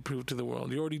you need to prove to the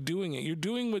world. You're already doing it. You're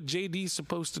doing what JD's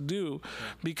supposed to do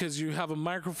because you have a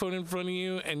microphone in front of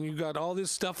you and you got all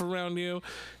this stuff around you.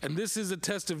 And this is a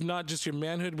test of not just your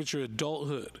manhood, but your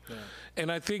adulthood. Yeah.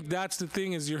 And I think that's the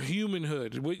thing, is your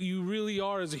humanhood, what you really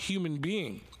are as a human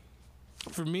being.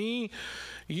 For me,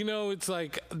 it's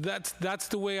like that's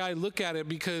the way I look at it,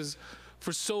 because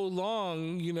for so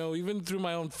long, even through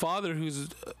my own father, who's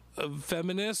a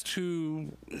feminist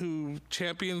who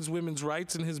champions women's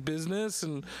rights in his business,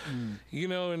 and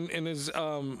and his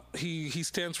he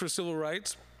stands for civil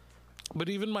rights. But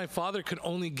even my father could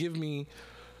only give me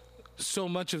so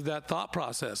much of that thought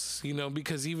process,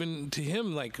 because even to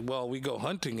him, like, well, we go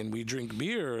hunting and we drink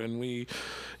beer and we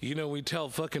tell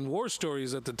fucking war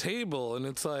stories at the table, and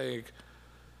it's like,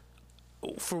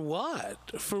 for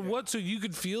what? For what? So you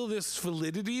could feel this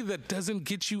validity that doesn't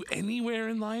get you anywhere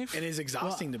in life? And it's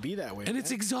exhausting to be that way. And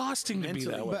it's exhausting to be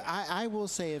that way. But I will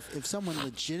say, if someone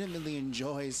legitimately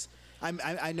enjoys,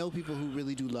 I know people who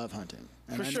really do love hunting.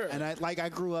 For sure. And I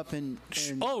grew up in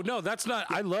oh, no, that's not,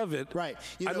 I love it. Right.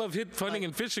 I love hunting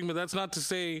and fishing, but that's not to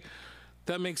say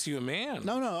that makes you a man.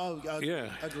 No.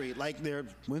 Yeah. Agree. Like, there are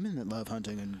women that love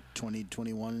hunting in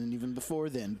 2021 and even before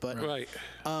then. But right.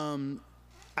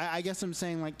 I guess I'm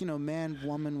saying, like, man,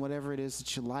 woman, whatever it is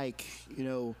that you like,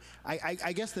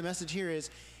 I guess the message here is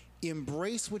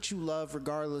embrace what you love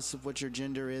regardless of what your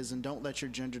gender is, and don't let your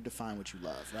gender define what you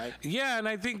love, right? Yeah, and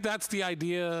I think that's the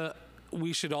idea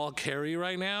we should all carry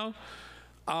right now.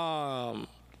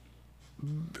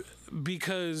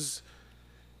 Because,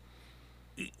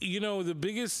 the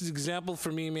biggest example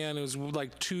for me, man, it was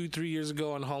like 2-3 years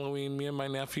ago on Halloween, me and my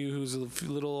nephew, who's a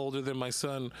little older than my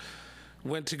son,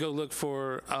 went to go look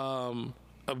for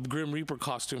a Grim Reaper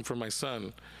costume for my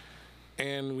son.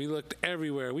 And we looked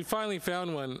everywhere. We finally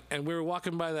found one, and we were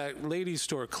walking by that ladies'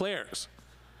 store, Claire's.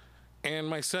 And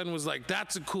my son was like,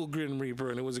 that's a cool Grim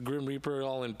Reaper. And it was a Grim Reaper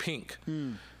all in pink.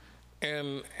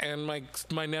 And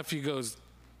my nephew goes,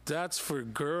 that's for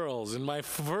girls. And my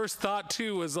first thought,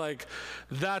 too, was like,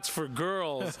 that's for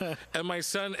girls. And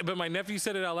my nephew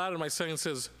said it out loud, and my son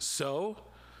says, so?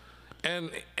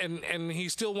 And he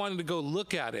still wanted to go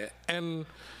look at it. And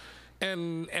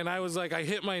I was like, I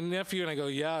hit my nephew and I go,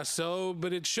 yeah, so,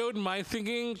 but it showed my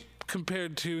thinking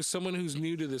compared to someone who's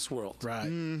new to this world. Right.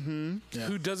 Mm-hmm. Yeah.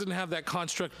 Who doesn't have that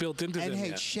construct built into them And hey,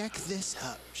 yet. check this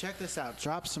out. Check this out.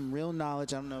 Drop some real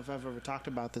knowledge. I don't know if I've ever talked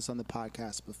about this on the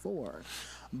podcast before,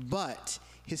 but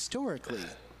historically,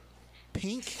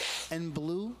 pink and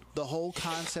blue, the whole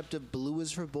concept of blue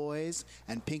is for boys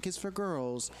and pink is for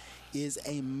girls, is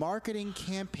a marketing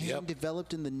campaign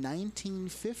developed in the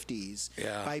 1950s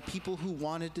by people who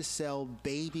wanted to sell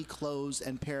baby clothes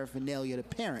and paraphernalia to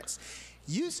parents.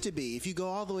 Used to be, if you go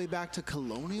all the way back to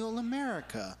colonial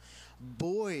America,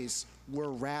 boys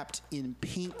were wrapped in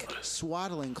pink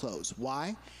swaddling clothes.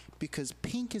 Why? Because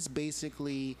pink is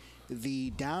basically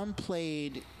the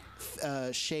downplayed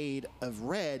shade of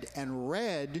red, and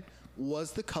red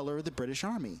was the color of the British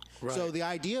Army. Right. So the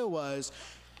idea was,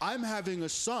 I'm having a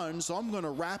son, so I'm going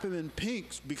to wrap him in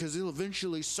pink because he'll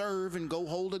eventually serve and go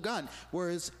hold a gun.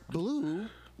 Whereas blue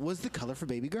was the color for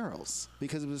baby girls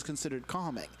because it was considered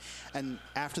calming. And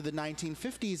after the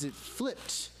 1950s, it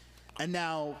flipped. And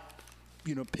now,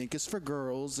 pink is for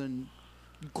girls and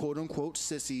quote unquote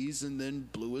sissies, and then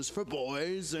blue is for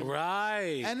boys. And,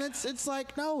 Right. And it's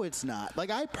like, no, it's not. Like,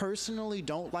 I personally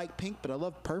don't like pink, but I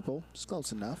love purple. It's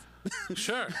close enough.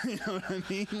 Sure. You know what I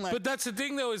mean? Like, But that's the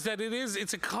thing, though, is that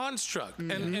it's a construct.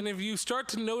 And if you start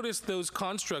to notice those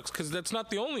constructs, because that's not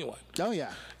the only one. oh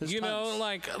yeah, there's You know,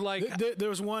 tons. like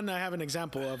There's one I have an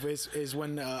example of is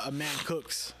when a man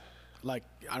cooks. Like,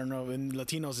 I don't know, in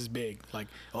Latinos is big. Like,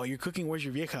 oh, you're cooking. Where's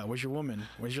your vieja? Where's your woman?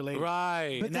 Where's your lady?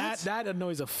 right. And that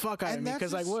annoys the fuck out of and me that's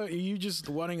because, like, just- what? Are you just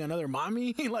wanting another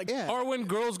mommy? Like, Yeah. Or when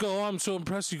girls go, oh, I'm so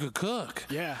impressed you could cook.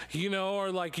 Yeah. You know,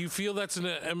 or like you feel that's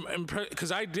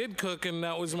because I did cook, and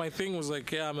that was my thing, was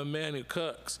like, yeah, I'm a man who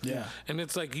cooks. Yeah. And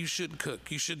it's like, you should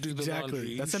cook. You should do the Exactly.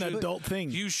 laundry. That's You an should- adult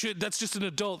thing. You should. That's just an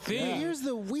adult thing. Here's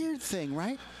the weird thing,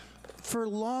 right? For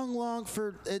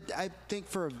I think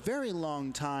for a very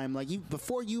long time, like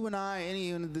before you and I,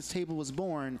 anyone at this table was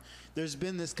born, there's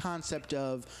been this concept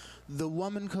of the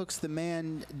woman cooks, the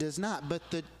man does not. But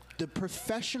the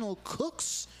professional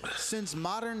cooks, since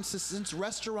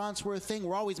restaurants were a thing,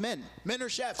 were always men. Men are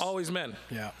chefs. Always men.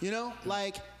 yeah. You know,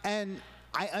 like, and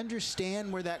I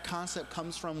understand where that concept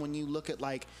comes from when you look at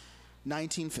like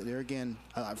there again,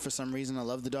 for some reason I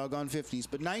love the doggone 50s,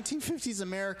 but 1950s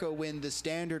America, when the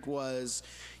standard was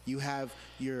you have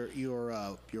your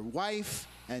wife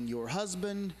and your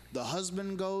husband. The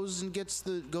husband goes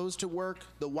to work.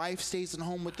 The wife stays at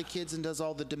home with the kids and does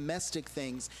all the domestic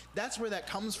things. That's where that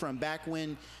comes from. Back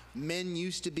when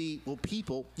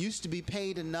people used to be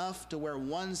paid enough to where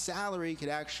one salary could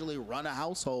actually run a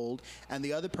household, and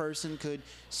the other person could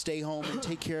stay home and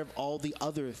take care of all the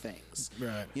other things.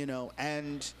 Right. You know,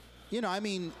 and I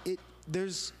mean,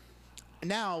 there's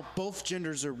now both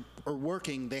genders are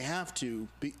working. They have to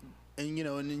be. And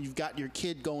and then you've got your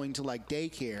kid going to like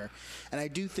daycare, and I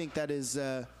do think that is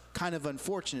kind of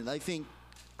unfortunate.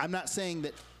 I'm not saying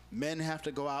that men have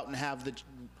to go out and have the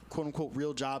quote unquote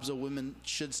real jobs, or women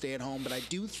should stay at home, but I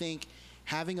do think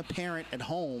having a parent at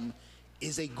home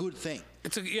is a good thing.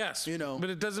 It's yes, but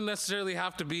it doesn't necessarily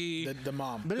have to be The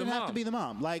mom. But it The have to mom. be the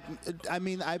mom. Like, I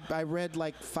mean, I read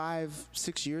like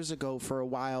 5-6 years ago, for a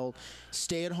while,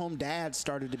 stay-at-home dads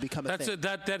started to become a thing.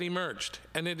 that emerged,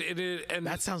 and and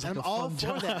That sounds like I'm a all fun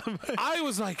for job. that. I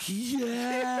was like,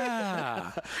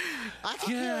 yeah. I can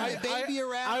carry my baby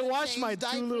around. I and watched change my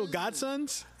 2 little diapers.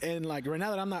 godsons, and like right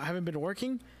now that I haven't been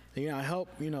working, I help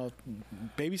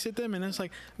babysit them, and it's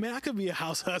like, man, I could be a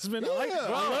house husband. I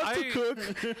love to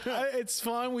cook. It's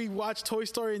fun. We watch Toy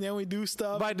Story, and then we do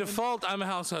stuff. By default, I'm a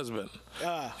house husband.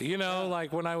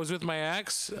 Like when I was with my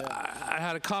ex, I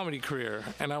had a comedy career,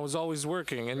 and I was always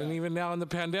working. And then even now in the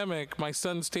pandemic, my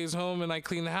son stays home, and I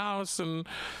clean the house, and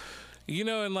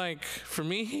and like for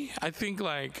me, I think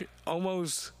like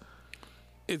almost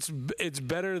it's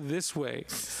better this way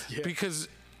because.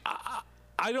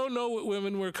 I don't know what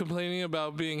women were complaining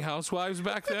about being housewives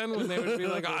back then, when they would be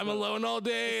like, I'm alone all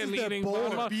day and eating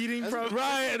mama. beating from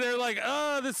Right, and they're like,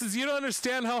 you don't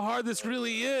understand how hard this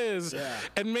really is. Yeah.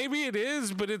 And maybe it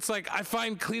is, but it's like, I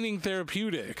find cleaning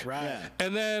therapeutic. Right. Yeah.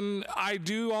 And then I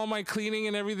do all my cleaning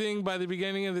and everything by the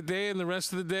beginning of the day, and the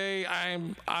rest of the day,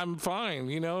 I'm fine,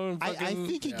 and I fucking-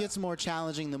 think it gets more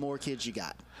challenging the more kids you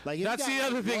got. Like, if That's you the got,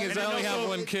 other like, thing, one- is I only have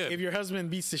one kid. If your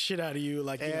husband beats the shit out of you,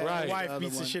 like Yeah, your right. wife The other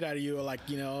beats the one. shit out of you, like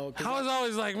 'cause I was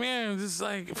always like, man, this is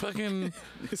like fucking...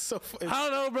 it's so. I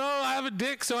don't know, bro. I have a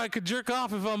dick so I could jerk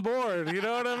off if I'm bored. You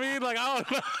know what I mean? Like, I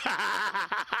don't know.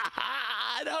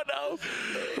 I don't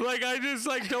know. Like, I just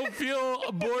like don't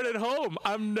feel bored at home.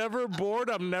 I'm never bored.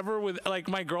 I'm never with like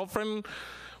my girlfriend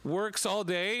works all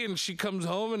day and she comes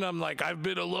home and I'm like, I've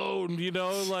been alone,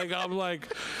 like I'm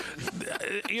like,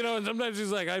 and sometimes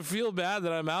she's like, I feel bad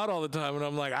that I'm out all the time, and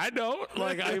I'm like, I don't,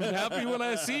 like, I'm happy when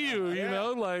I see you,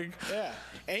 like. Yeah.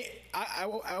 Hey,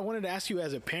 I wanted to ask you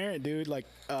as a parent, dude, like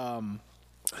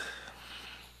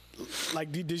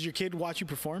does your kid watch you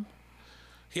perform?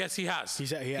 Yes, he has. He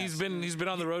has. He's been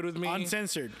on the road with me.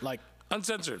 Uncensored, like.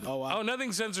 Uncensored. Oh, wow. Oh,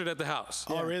 nothing's censored at the house.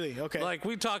 Oh, really? Okay. Like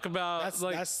we talk about,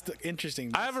 That's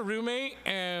interesting. I have a roommate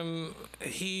and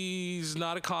he's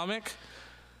not a comic.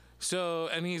 So,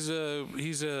 and he's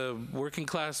a working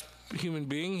class human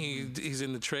being. He's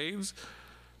in the trades.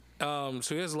 So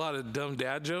he has a lot of dumb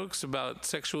dad jokes about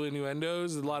sexual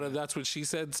innuendos. A lot of that's what she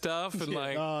said stuff, and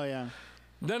like, Oh, yeah.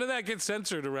 none of that gets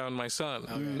censored around my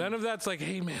son. None of that's like,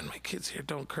 hey man, my kid's here,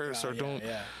 don't curse or don't.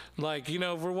 yeah. Like, you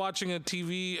know, if we're watching a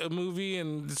movie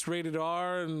and it's rated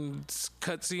R and it's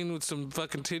cutscene with some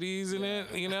fucking titties in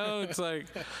it, you know, it's like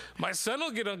my son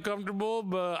will get uncomfortable,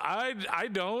 but I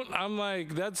don't. I'm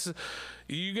like,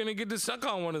 you're gonna get to suck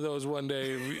on one of those one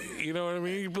day. You know what I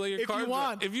mean? You play your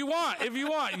cards. If you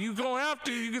want, you don't have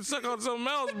to. You can suck on something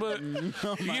else, but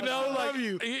you know,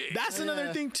 like that's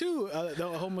another thing too. The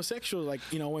homosexual, like,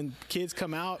 you know, when kids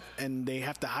come out and they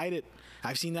have to hide it.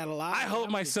 I've seen that a lot. I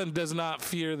hope my son does not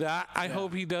fear that. I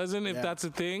hope he doesn't, if that's a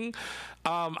thing.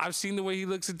 I've seen the way he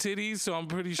looks at titties, so I'm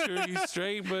pretty sure he's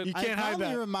straight. But you can't hide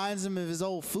that. It reminds him of his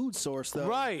old food source, though.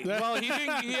 Right. Well, he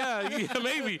thinks, yeah,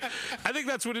 maybe. I think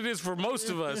that's what it is for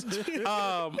most of us. You're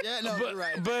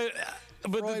right.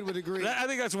 But Freud would agree. I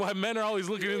think that's why men are always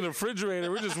looking in the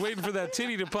refrigerator. We're just waiting for that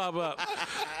titty to pop up.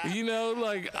 You know,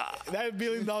 like that $1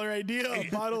 billion idea. A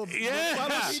bottle.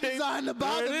 Yeah. He designed the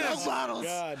milk bottles.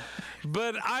 God.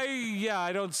 But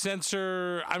I don't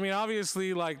censor. I mean,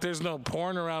 obviously, like, there's no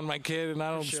porn around my kid, and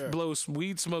I don't blow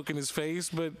weed smoke in his face.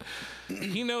 But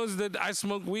he knows that I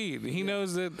smoke weed. He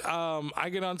knows that I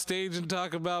get on stage and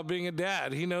talk about being a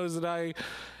dad. He knows that I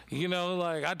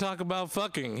talk about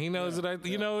fucking. He knows that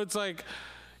you know, it's like,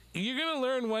 you're going to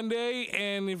learn one day,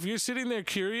 and if you're sitting there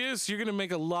curious, you're going to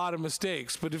make a lot of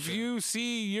mistakes. But if you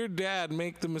see your dad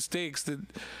make the mistakes that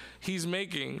he's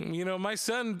making, you know, my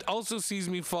son also sees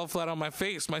me fall flat on my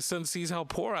face. My son sees how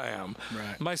poor I am.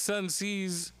 Right. My son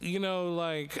sees, you know,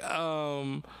 like,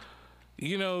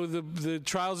 you know, the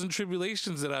trials and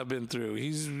tribulations that I've been through.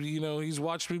 He's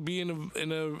watched me be in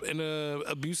a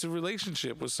abusive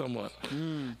relationship with someone.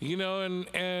 You know,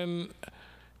 and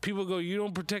people go, you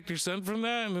don't protect your son from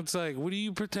that? And it's like, what are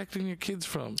you protecting your kids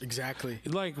from? Exactly.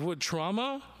 Like, what,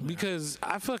 trauma? Because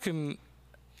I'm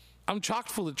chock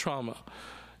full of trauma.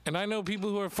 And I know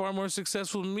people who are far more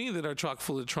successful than me that are chock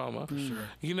full of trauma. Sure.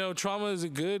 You know, trauma, is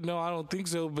it good? No, I don't think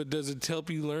so. But does it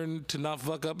help you learn to not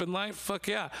fuck up in life? Fuck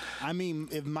yeah. I mean,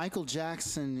 if Michael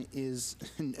Jackson is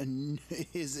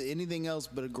anything else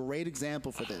but a great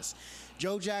example for this,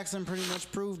 Joe Jackson pretty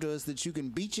much proved to us that you can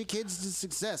beat your kids to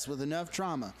success with enough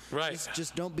trauma. Right.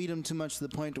 Just don't beat them too much to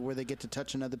the point to where they get to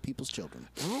touching other people's children.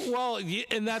 Well,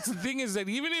 and that's the thing, is that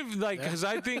even if, like, because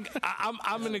I think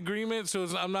I'm in agreement, so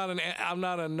I'm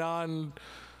not a non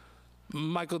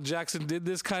Michael Jackson did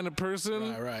this kind of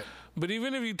person. Right. But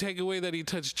even if you take away that he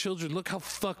touched children, look how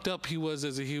fucked up he was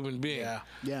as a human being.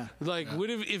 Yeah. Like, what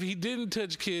if he didn't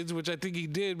touch kids, which I think he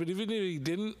did, but even if he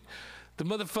didn't, the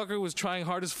motherfucker was trying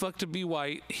hard as fuck to be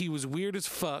white. He was weird as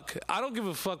fuck. I don't give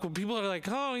a fuck when people are like,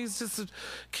 oh, he's just a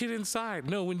kid inside.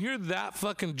 No, when you're that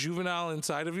fucking juvenile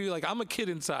inside of you, like, I'm a kid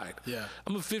inside. Yeah.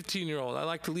 I'm a 15-year-old. I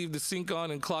like to leave the sink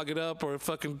on and clog it up, or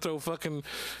fucking throw fucking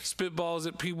spitballs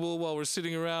at people while we're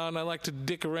sitting around. I like to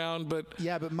dick around, but...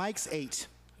 Yeah, but Mike's 8.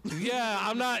 Yeah,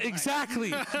 I'm not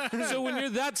exactly. So when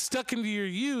you're that stuck into your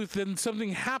youth, then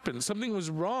something happened. Something was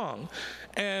wrong,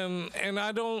 and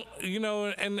I don't, you know.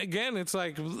 And again, it's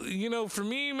like, you know, for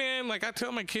me, man, like, I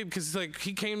tell my kid, because like,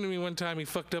 he came to me one time, he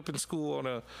fucked up in school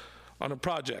on a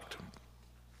project,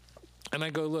 and I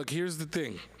go, look, here's the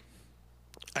thing.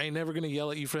 I ain't never going to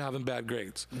yell at you for having bad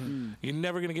grades. You're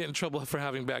never going to get in trouble for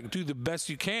having bad. Do the best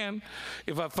you can.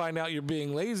 If I find out you're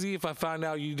being lazy, if I find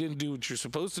out you didn't do what you're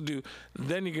supposed to do,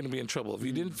 then you're going to be in trouble. If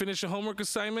you didn't finish a homework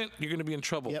assignment, you're going to be in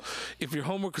trouble. Yep. If your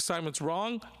homework assignment's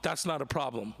wrong, that's not a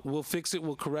problem. We'll fix it,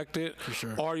 we'll correct it, for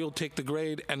sure. Or you'll take the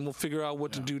grade and we'll figure out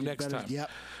what to do next time.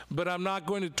 Yep. But I'm not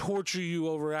going to torture you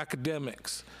over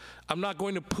academics. I'm not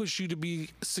going to push you to be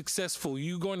successful.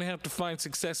 You're going to have to find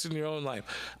success in your own life.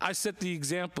 I set the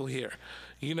example here.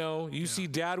 You know, you see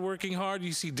dad working hard,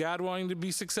 you see dad wanting to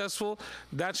be successful.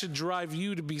 That should drive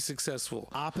you to be successful.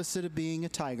 Opposite of being a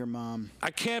tiger mom.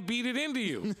 I can't beat it into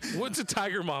you. What's a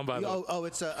tiger mom, by the way? Oh,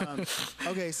 it's a...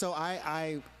 okay, so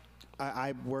I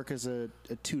work as a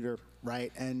tutor,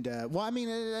 right? And, well, I mean,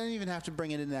 I don't even have to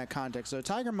bring it into that context. So a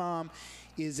tiger mom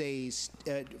is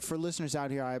for listeners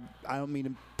out here, I don't mean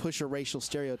to push a racial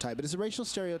stereotype, but it's a racial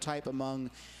stereotype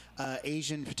among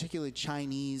Asian, particularly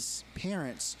Chinese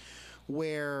parents,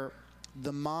 where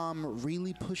the mom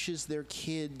really pushes their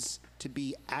kids to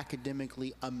be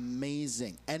academically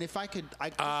amazing. And if I could,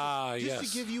 to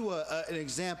give you an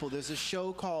example, there's a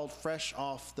show called Fresh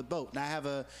Off the Boat. And I have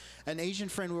an Asian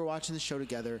friend, we were watching the show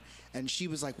together, and she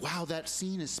was like, wow, that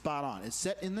scene is spot on. It's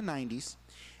set in the 90s,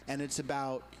 and it's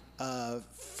about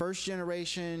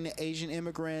first-generation Asian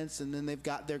immigrants, and then they've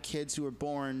got their kids who were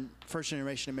born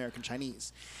first-generation American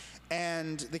Chinese.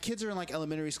 And the kids are in, like,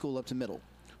 elementary school up to middle.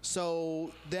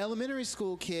 So the elementary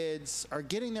school kids are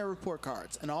getting their report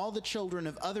cards, and all the children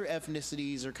of other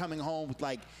ethnicities are coming home with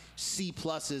like C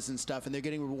pluses and stuff, and they're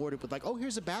getting rewarded with like, oh,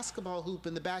 here's a basketball hoop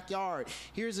in the backyard.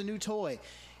 Here's a new toy.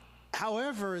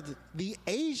 However, the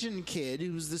Asian kid,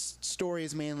 who this story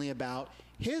is mainly about,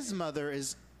 his mother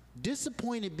is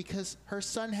disappointed because her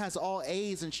son has all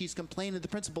A's, and she's complaining to the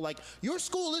principal like, your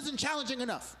school isn't challenging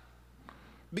enough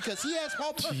because he has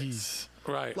all perfects.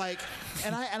 Right. Like,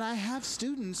 and I have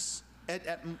students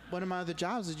at one of my other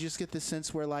jobs that just get this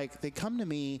sense where like they come to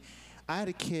me. I had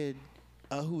a kid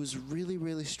who was really,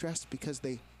 really stressed because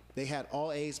they had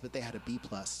all A's, but they had a B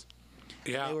plus.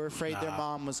 Yeah. They were afraid their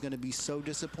mom was going to be so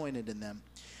disappointed in them.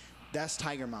 That's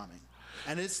tiger momming.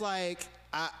 And it's like,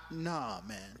 nah,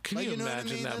 man. Can like, you know imagine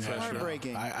what I mean? that That's pressure?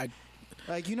 heartbreaking.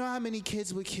 Like, you know how many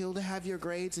kids would kill to have your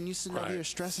grades, and you sitting over Right. here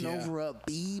stressing over a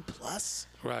B plus?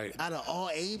 Right. Out of all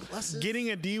A pluses?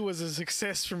 Getting a D was a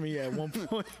success for me at one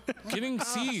point. Getting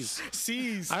C's.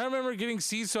 C's. I remember getting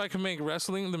C's so I could make the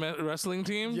wrestling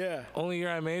team. Yeah. Only year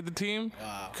I made the team.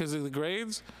 Wow. Because of the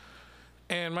grades.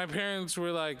 And my parents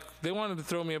were like, they wanted to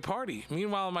throw me a party.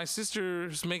 Meanwhile, my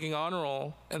sister's making honor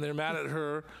roll, and they're mad at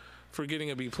her for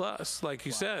getting a B plus, like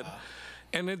you said.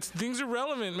 And things are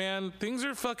relevant, man. Things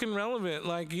are fucking relevant.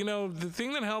 Like, you know, the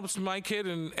thing that helps my kid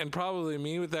and probably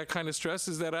me with that kind of stress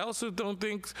is that I also don't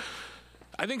think.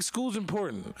 I think school's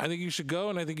important. I think you should go,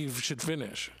 and I think you should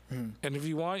finish. And if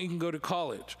you want, you can go to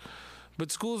college. But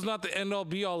school's not the end all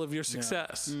be all of your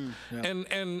success.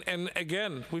 And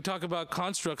again, we talk about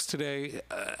constructs today.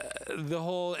 The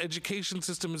whole education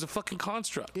system is a fucking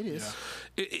construct. It is.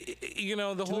 You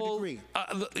know, the To whole. a degree.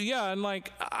 Yeah, and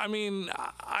like, I mean,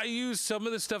 I use some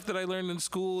of the stuff that I learned in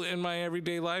school in my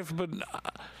everyday life, but.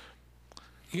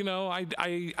 You know,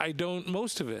 I don't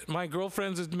most of it. My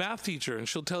girlfriend's a math teacher, and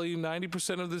she'll tell you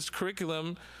 90% of this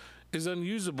curriculum is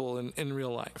unusable in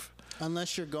real life.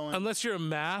 Unless you're going... Unless you're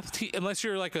a unless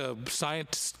you're like a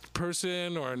science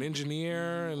person or an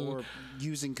engineer. or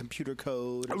using computer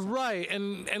code. Or right.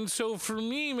 And so for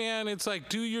me, man, it's like,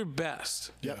 do your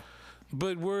best. Yeah.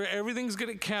 But where everything's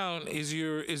going to count is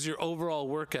your overall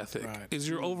work ethic, Right. is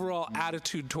your overall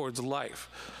attitude towards life.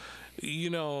 You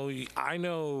know, I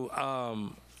know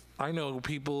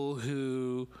people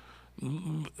who,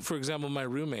 for example, my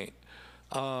roommate,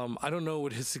 I don't know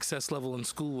what his success level in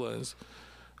school was.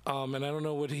 And I don't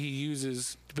know what he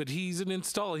uses, but he's an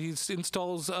installer. He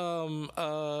installs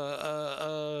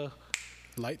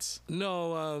Lights?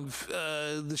 no,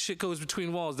 the shit goes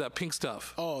between walls, that pink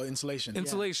stuff. Oh, insulation.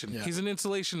 Insulation. Yeah. He's an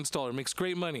insulation installer. Makes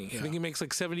great money. I Yeah. think he makes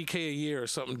like $70K a year or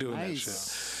something doing that shit.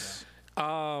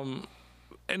 Nice.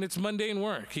 And it's mundane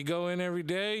work. You go in every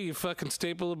day, you fucking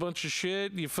staple a bunch of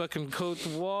shit, you fucking coat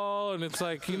the wall, and it's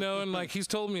like, you know, and like he's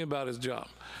told me about his job.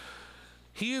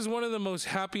 He is one of the most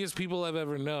happiest people I've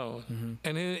ever known.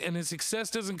 And his success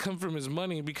doesn't come from his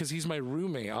money because he's my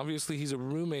roommate. Obviously, he's a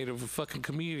roommate of a fucking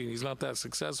comedian. He's not that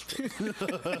successful.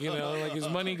 You know, like his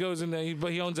money goes in there,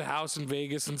 but he owns a house in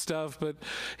Vegas and stuff. But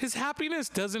his happiness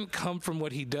doesn't come from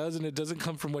what he does, and it doesn't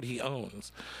come from what he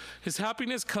owns. His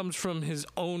happiness comes from his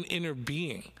own inner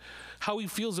being, how he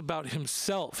feels about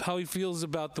himself, how he feels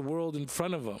about the world in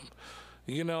front of him.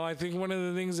 You know, I think one of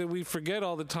the things that we forget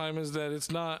all the time is that it's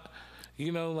not...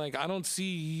 You know, like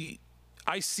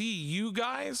I see you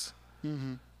guys,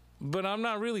 but I'm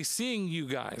not really seeing you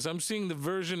guys. I'm seeing the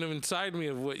version of inside me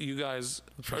of what you guys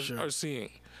are seeing.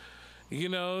 You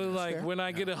know, like fair. when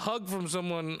I get a hug from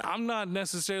someone, I'm not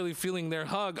necessarily feeling their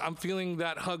hug. I'm feeling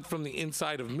that hug from the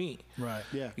inside of me. Right.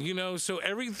 Yeah. You know, so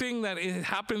everything that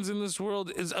happens in this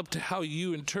world is up to how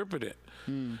you interpret it.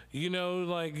 You know,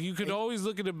 like you could always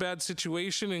look at a bad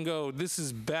situation and go, this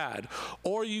is bad.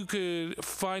 Or you could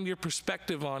find your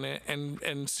perspective on it and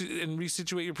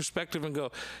resituate your perspective and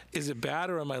go, is it bad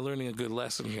or am I learning a good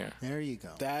lesson here? There you go.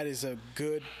 That is a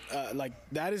good,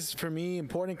 that is for me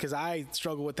important because I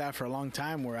struggled with that for a long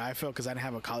time where I felt because I didn't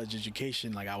have a college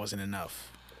education, like I wasn't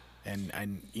enough.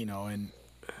 And you know, and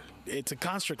it's a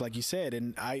construct, like you said,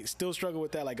 and I still struggle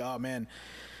with that, like, oh man,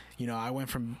 you know, I went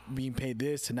from being paid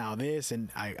this to now this, and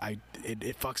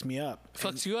it fucks me up.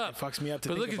 Fucks you up. It fucks me up to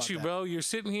But think look at about you, that. bro. You're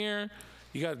sitting here.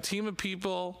 You got a team of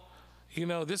people. You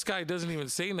know, this guy doesn't even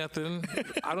say nothing.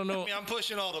 I don't know. I mean, I'm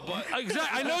pushing all the buttons.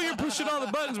 Exactly. I know you're pushing all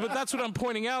the buttons, but that's what I'm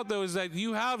pointing out, though, is that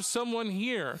you have someone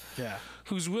here Yeah.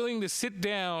 who's willing to sit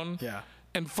down Yeah.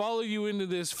 and follow you into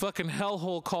this fucking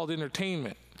hellhole called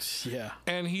entertainment. Yeah.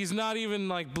 And he's not even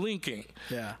like blinking.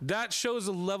 Yeah. That shows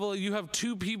a level. You have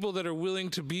two people that are willing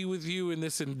to be with you in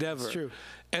this endeavor. It's true.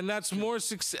 And that's more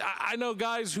success. I know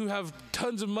guys who have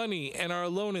tons of money and are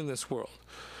alone in this world.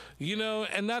 You know,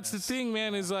 and that's the thing,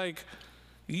 man, is like,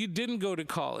 You didn't go to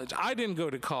college. I didn't go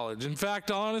to college. In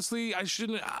fact, honestly, I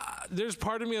shouldn't. There's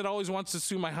part of me that always wants to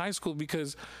sue my high school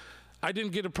because I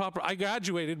didn't get I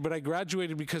graduated, but I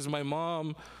graduated because my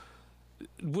mom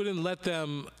wouldn't let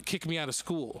them kick me out of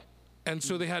school. And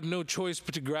so they had no choice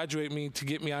but to graduate me to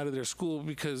get me out of their school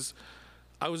because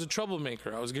I was a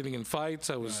troublemaker. I was getting in fights.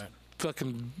 I was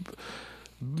fucking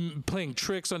playing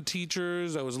tricks on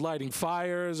teachers. I was lighting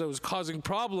fires. I was causing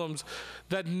problems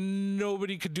that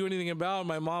nobody could do anything about.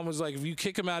 My mom was like, if you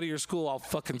kick him out of your school, I'll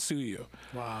fucking sue you.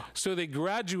 Wow. So they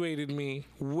graduated me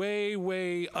way,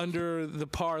 way under the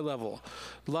par level.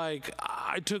 Like,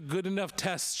 I took good enough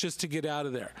tests just to get out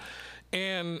of there.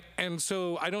 And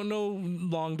so I don't know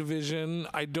long division.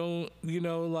 I don't,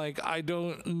 I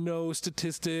don't know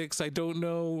statistics. I don't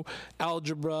know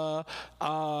algebra.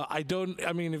 I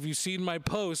mean, if you've seen my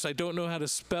posts, I don't know how to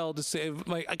spell to save.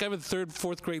 I have a 3rd,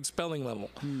 4th grade spelling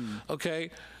level. Okay.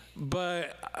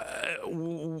 But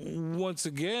once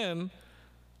again,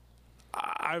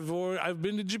 I've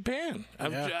been to Japan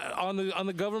on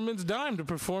the government's dime to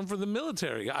perform for the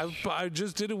military. I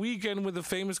just did a weekend with a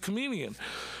famous comedian,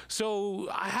 so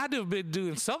I had to have been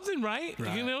doing something right.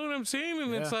 You know what I'm saying?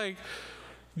 And it's like,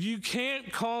 you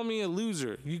can't call me a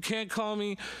loser. You can't call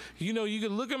me. You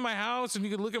could look at my house and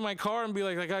you could look at my car and be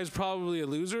like, that guy's probably a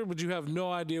loser, but you have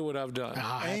no idea what I've done.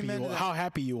 How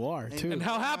happy you are too, and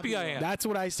how happy I am. That's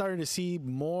what I started to see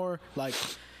more. Like,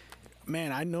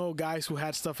 man, I know guys who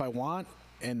had stuff I want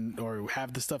or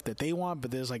have the stuff that they want,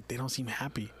 but there's like, they don't seem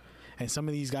happy. And some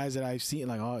of these guys that I've seen,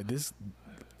 like,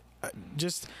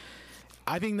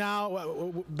 I think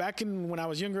now, back when I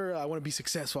was younger, I want to be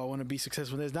successful. I want to be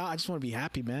successful. Now I just want to be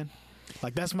happy, man.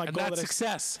 Like, that's my goal. That's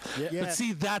success. But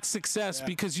see, that's success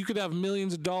because you could have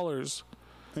millions of dollars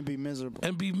and be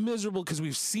miserable. Because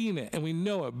we've seen it and we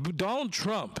know it. But Donald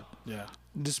Trump.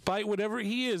 Despite whatever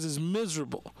he is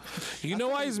miserable. You know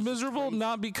why he's miserable?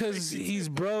 Not because he's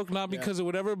broke, not because of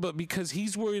whatever, but because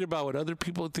he's worried about what other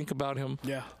people think about him.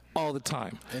 All the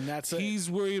time. And that's he's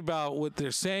worried about what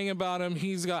they're saying about him.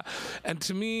 And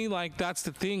to me, like, that's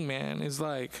the thing, man, is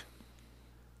like,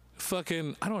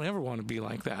 fucking, I don't ever want to be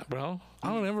like that, bro. I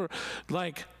don't ever,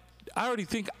 like, I already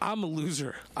think I'm a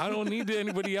loser. I don't need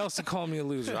anybody else to call me a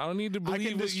loser. I don't need to believe I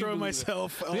can destroy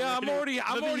myself. Yeah, I'm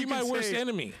already my worst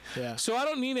enemy. Yeah. So I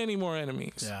don't need any more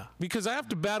enemies. Yeah. Because I have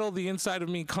to battle the inside of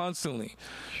me constantly.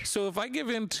 So if I give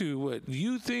in to what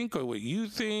you think or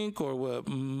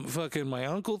what fucking my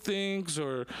uncle thinks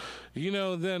or,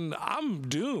 then I'm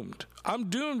doomed.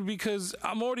 I'm doomed because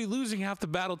I'm already losing half the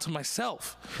battle to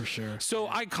myself. For sure. So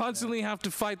I constantly have to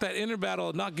fight that inner battle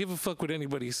and not give a fuck what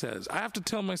anybody says. I have to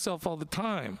tell myself all the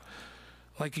time,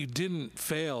 like, you didn't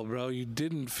fail, bro. You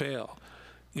didn't fail.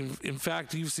 In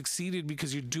fact, you've succeeded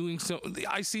because you're doing so.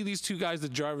 I see these two guys, the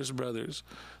Jarvis brothers,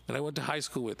 that I went to high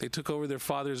school with. They took over their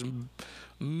father's $1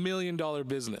 million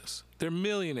business. They're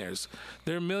millionaires.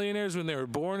 They're millionaires when they were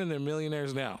born, and they're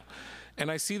millionaires now. And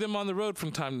I see them on the road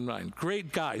from time to time.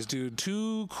 Great guys, dude.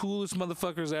 2 coolest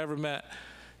motherfuckers I ever met.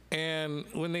 And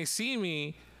when they see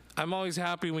me, I'm always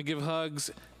happy and we give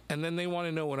hugs. And then they want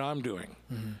to know what I'm doing.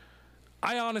 Mm-hmm.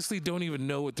 I honestly don't even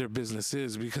know what their business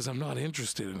is because I'm not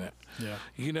interested in it.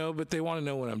 Yeah. But they want to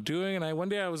know what I'm doing. And one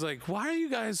day I was like, why are you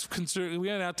guys concerned? We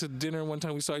went out to dinner one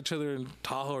time. We saw each other in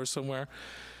Tahoe or somewhere.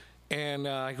 And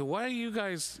I go, why are you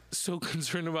guys so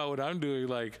concerned about what I'm doing?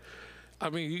 Like, I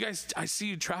mean, you guys, I see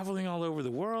you traveling all over the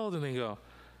world. And they go,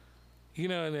 and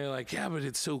they're like, yeah, but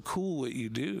it's so cool what you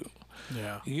do.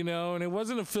 Yeah. And it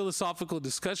wasn't a philosophical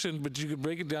discussion, but you could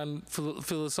break it down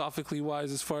philosophically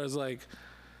wise as far as like,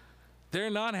 they're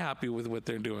not happy with what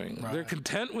they're doing. Right. They're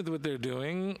content with what they're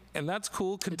doing, and that's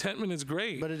cool. Contentment is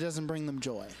great. But it doesn't bring them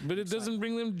joy.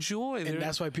 And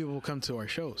that's why people will come to our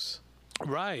shows.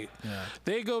 Right. Yeah.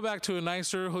 They go back to a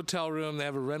nicer hotel room. They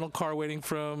have a rental car waiting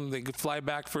for them. They could fly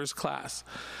back first class.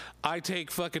 I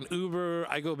take fucking Uber.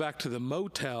 I go back to the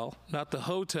motel, not the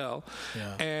hotel.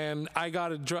 Yeah. And I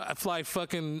got to fly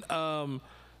fucking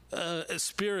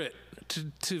Spirit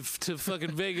to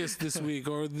fucking Vegas this week,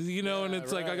 or and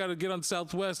it's like I got to get on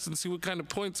Southwest and see what kind of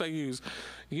points I use.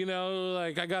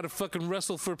 Like I got to fucking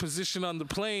wrestle for position on the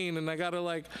plane, and I got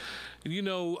to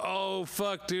oh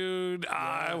fuck, dude,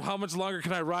 how much longer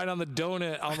can I ride on the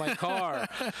donut on my car?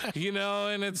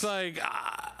 And it's like.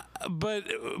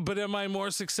 But am I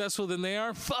more successful than they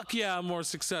are? Fuck yeah, I'm more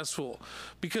successful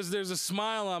because there's a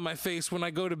smile on my face when I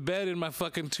go to bed in my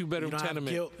fucking 2-bedroom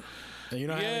tenement. And you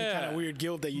don't have any kind of weird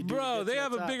guilt that you do. Bro, they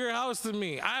have a bigger house than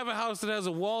me. I have a house that has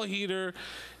a wall heater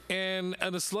and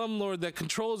a slumlord that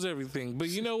controls everything. But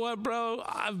you know what, bro?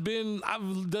 I've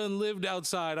lived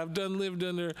outside. I've lived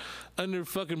under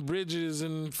fucking bridges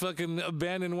and fucking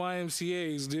abandoned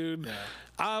YMCAs, dude. Yeah.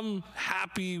 I'm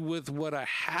happy with what I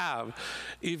have.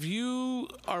 If you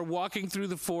are walking through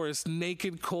the forest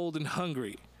naked, cold, and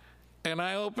hungry, and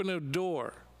I open a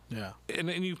door, and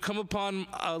you come upon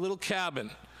a little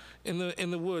cabin in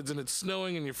the woods, and it's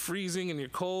snowing, and you're freezing, and you're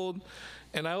cold,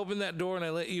 and I open that door and I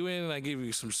let you in, and I give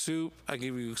you some soup, I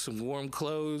give you some warm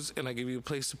clothes, and I give you a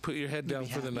place to put your head down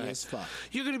for the night.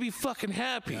 You're gonna be fucking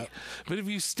happy. Yep. But if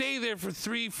you stay there for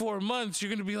 3-4 months, you're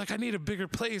gonna be like, I need a bigger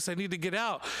place, I need to get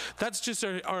out. That's just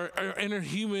our inner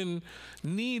human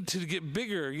need to get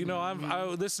bigger. You know, I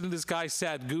listen to this guy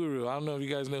Sadhguru. I don't know if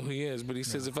you guys know who he is, but he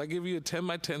says, if I give you a 10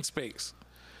 by 10 space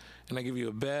and I give you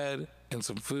a bed and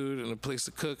some food and a place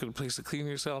to cook and a place to clean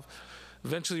yourself,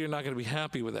 eventually you're not going to be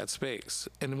happy with that space.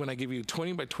 And when I give you a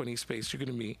 20 by 20 space, you're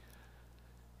going to be,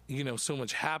 you know, so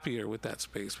much happier with that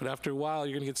space. But after a while,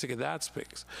 you're going to get sick of that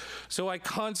space. So I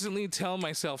constantly tell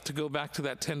myself to go back to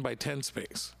that 10 by 10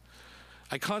 space.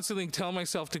 I constantly tell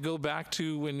myself to go back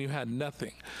to when you had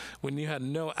nothing, when you had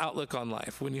no outlook on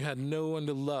life, when you had no one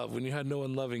to love, when you had no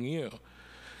one loving you.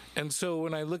 And so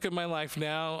when I look at my life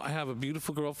now, I have a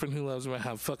beautiful girlfriend who loves me. I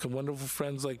have fucking wonderful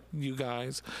friends like you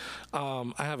guys.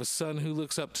 I have a son who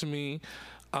looks up to me.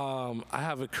 I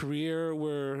have a career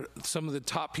where some of the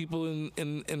top people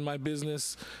in my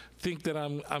business think that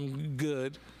I'm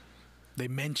good. They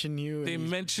mention you. They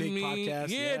mention me.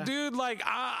 Yeah, dude. Like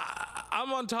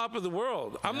I'm on top of the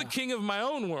world. I'm the king of my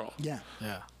own world. Yeah.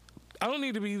 I don't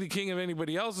need to be the king of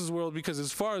anybody else's world, because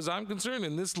as far as I'm concerned,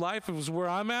 in this life, it was where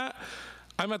I'm at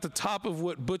the top of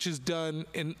what Butch has done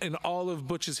in all of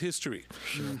Butch's history.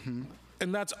 Sure. Mm-hmm.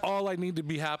 And that's all I need to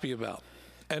be happy about.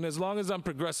 And as long as I'm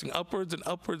progressing upwards and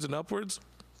upwards and upwards,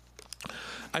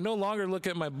 I no longer look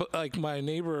at my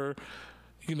neighbor,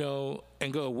 you know,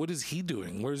 and go, what is he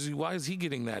doing? Why is he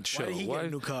getting that show? Why did he get a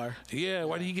new car? Yeah,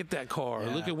 why did he get that car?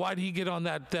 Yeah. Why did he get on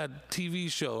that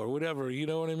TV show or whatever? You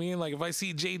know what I mean? Like, if I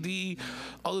see JD,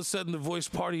 all of a sudden the Voice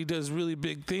Party does really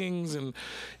big things and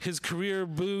his career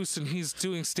boosts and he's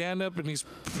doing stand-up and he's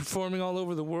performing all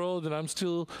over the world, and I'm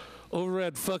still over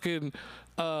at fucking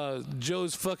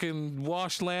Joe's fucking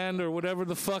washland or whatever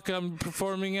the fuck I'm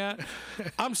performing at,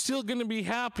 I'm still gonna be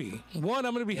happy. One,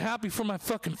 I'm gonna be happy for my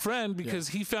fucking friend because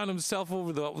he found himself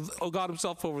got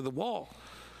himself over the wall.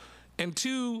 And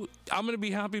two, I'm going to be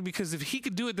happy because if he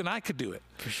could do it, then I could do it.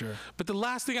 For sure. But the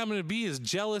last thing I'm going to be is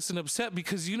jealous and upset,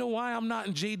 because you know why? I'm not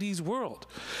in JD's world.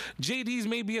 JD's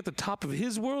may be at the top of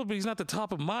his world, but he's not the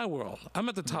top of my world. I'm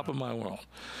at the top of my world.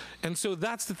 And so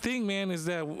that's the thing, man, is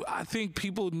that I think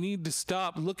people need to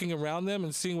stop looking around them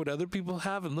and seeing what other people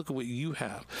have and look at what you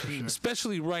have. Sure.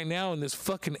 Especially right now in this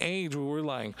fucking age where we're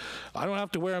like, I don't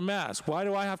have to wear a mask. Why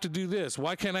do I have to do this?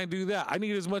 Why can't I do that? I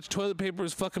need as much toilet paper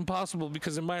as fucking possible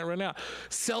because it might run out.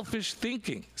 Selfish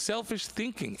thinking.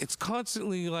 It's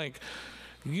constantly like,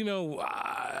 you know,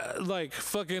 like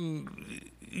fucking,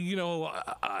 you know,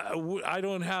 I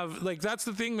don't have, like, that's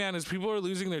the thing, man, is people are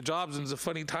losing their jobs, and it's a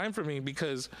funny time for me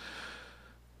because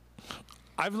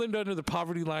I've lived under the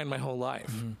poverty line my whole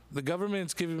life. Mm-hmm. The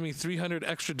government's giving me $300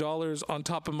 extra on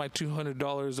top of my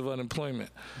 $200 of unemployment.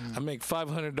 Mm-hmm. I make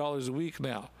 $500 a week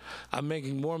now. I'm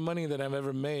making more money than I've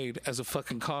ever made as a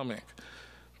fucking comic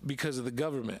because of the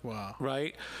government. Wow.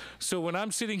 Right? So when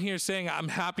I'm sitting here saying I'm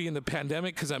happy in the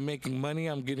pandemic because I'm making money,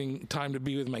 I'm getting time to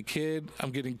be with my kid, I'm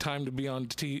getting time to be on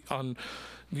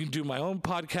do my own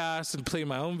podcast and play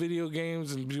my own video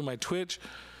games and do my Twitch.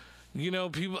 You know,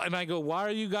 people, and I go, why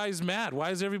are you guys mad? Why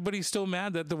is everybody still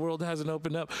mad that the world hasn't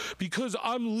opened up? Because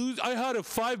I had a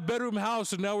 5-bedroom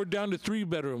house and now we're down to 3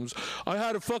 bedrooms. I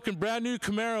had a fucking brand new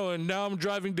Camaro and now I'm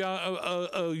driving down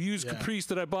a used Caprice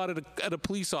that I bought at a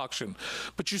police auction.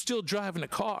 But you're still driving a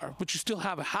car, but you still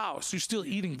have a house. You're still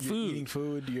eating food. You're eating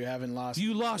food. You haven't lost.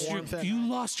 You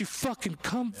lost your fucking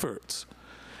comforts.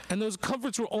 And those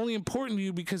comforts were only important to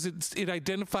you because it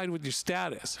identified with your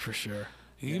status. For sure.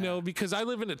 You know, because I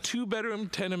live in a 2-bedroom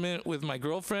tenement with my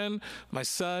girlfriend, my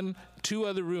son, 2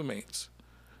 other roommates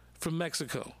from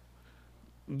Mexico.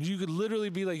 You could literally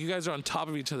be like, you guys are on top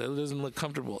of each other. It doesn't look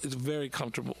comfortable. It's very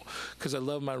comfortable because I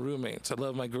love my roommates. I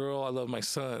love my girl. I love my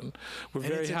son. We're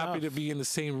very happy to be in the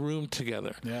same room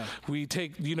together. Yeah. We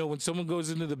take, you know, when someone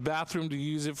goes into the bathroom to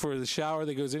use it for the shower,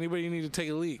 they goes, anybody need to take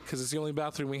a leak? Because it's the only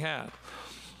bathroom we have.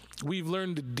 We've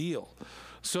learned to deal.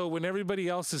 So when everybody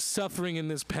else is suffering in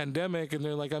this pandemic and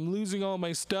they're like, I'm losing all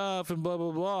my stuff and blah, blah,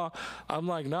 blah, I'm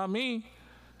like, not me.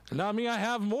 Not me. I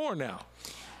have more now.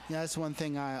 Yeah, that's one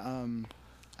thing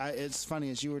it's funny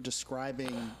as you were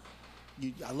describing.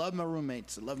 I love my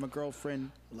roommates. I love my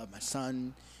girlfriend. I love my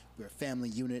son. We're a family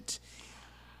unit.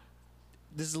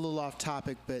 This is a little off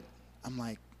topic, but I'm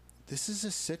like, this is a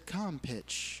sitcom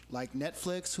pitch. Like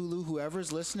Netflix, Hulu,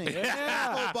 whoever's listening.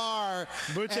 Escobar.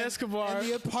 Butch Escobar. And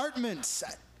The Apartments.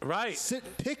 Right.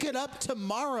 Pick it up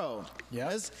tomorrow.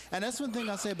 Yes. And that's one thing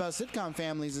I'll say about sitcom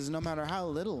families is no matter how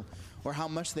little or how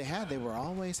much they had, they were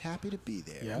always happy to be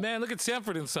there. Yeah. Man, look at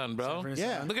Sanford and Son, bro.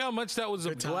 Yeah. Look how much that was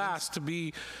a blast to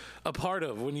be a part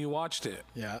of when you watched it.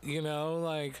 Yeah. You know,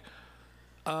 like,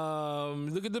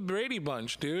 look at the Brady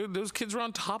Bunch, dude. Those kids were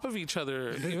on top of each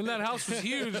other. Even that house was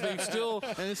huge. They still,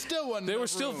 And it still wasn't they were enough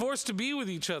still room. forced to be with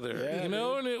each other. Yeah, you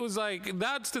know, and it was like,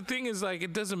 that's the thing is like,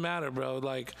 it doesn't matter, bro.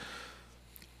 Like,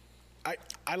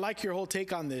 I like your whole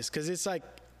take on this because it's like,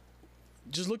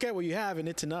 just look at what you have and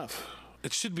it's enough.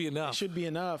 it should be enough. It should be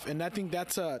enough, and I think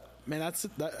that's I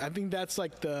think that's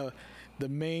like the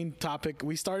main topic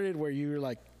we started where you were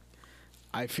like,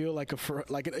 I feel like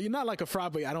you're not like a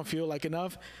fraud, but I don't feel like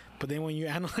enough. But then when you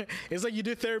analyze, it's like you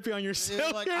do therapy on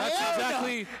yourself. like, That's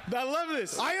exactly. I love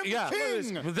this. I am Yeah, the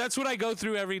king. but that's what I go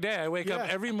through every day. I wake up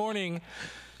Yeah. every morning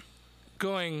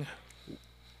going,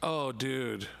 "Oh,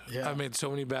 dude, Yeah. I made so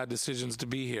many bad decisions to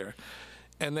be here,"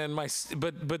 and then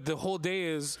but the whole day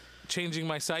is changing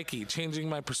my psyche, changing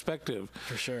my perspective.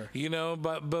 For sure. You know,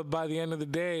 but by the end of the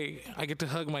day, I get to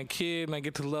hug my kid and I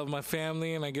get to love my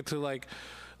family and I get to like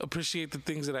appreciate the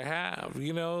things that I have.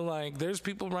 You know, like there's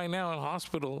people right now in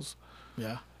hospitals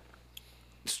Yeah.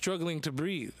 struggling to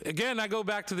breathe. Again, I go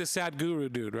back to this sad guru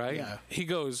dude, right? Yeah. He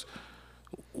goes,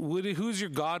 who's your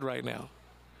God right now?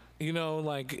 You know,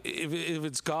 like if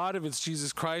it's God, if it's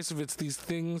Jesus Christ, if it's these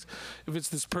things, if it's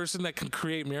this person that can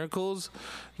create miracles,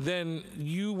 then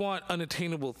you want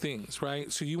unattainable things,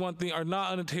 right? So you want are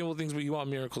not unattainable things, but you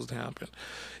want miracles to happen.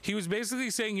 He was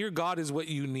basically saying your God is what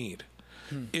you need.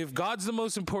 If God's the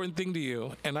most important thing to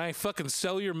you, and I fucking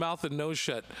sell your mouth and nose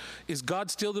shut, is God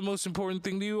still the most important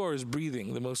thing to you, or is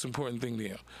breathing the most important thing to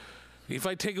you? If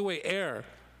I take away air,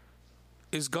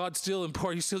 is God still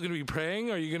important? Are you still going to be praying,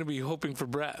 or are you going to be hoping for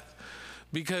breath?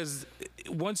 Because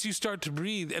once you start to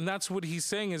breathe, and that's what he's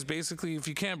saying is basically, if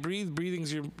you can't breathe,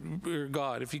 breathing's your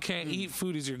God. If you can't eat,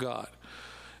 food is your God.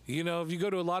 You know, if you go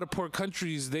to a lot of poor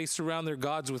countries, they surround their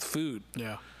gods with food.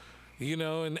 Yeah. You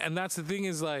know, and that's the thing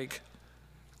is like,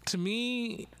 to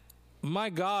me, my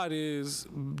God is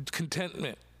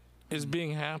contentment, is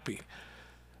being happy,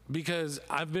 because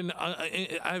I've been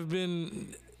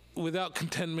without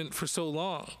contentment for so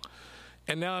long,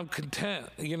 and now I'm content.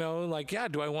 You know, like, yeah,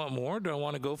 do I want more? Do I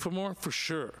want to go for more? For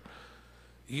sure.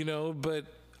 You know, but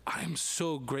I'm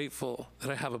so grateful that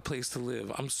I have a place to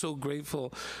live. I'm so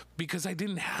grateful because I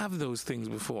didn't have those things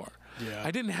before. Yeah.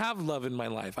 I didn't have love in my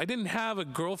life. I didn't have a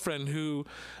girlfriend who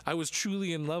I was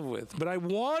truly in love with, but I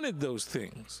wanted those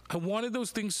things. I wanted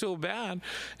those things so bad.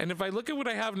 And if I look at what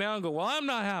I have now and go, well, I'm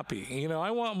not happy. You know,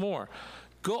 I want more.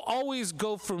 Always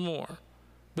go for more.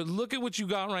 But look at what you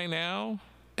got right now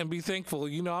and be thankful.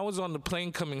 You know, I was on the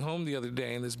plane coming home the other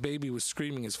day and this baby was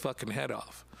screaming his fucking head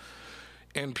off.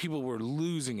 And people were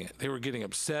losing it. They were getting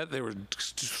upset. They were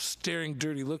staring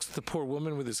dirty looks at the poor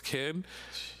woman with his kid.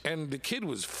 And the kid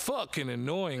was fucking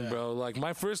annoying, bro. Like,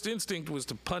 my first instinct was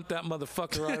to punt that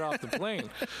motherfucker right off the plane.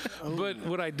 But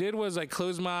what I did was I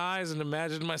closed my eyes and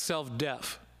imagined myself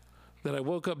deaf. That I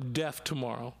woke up deaf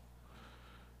tomorrow.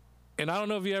 And I don't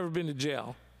know if you've ever been to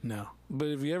jail. No. But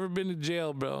if you ever been to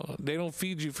jail, bro, they don't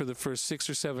feed you for the first 6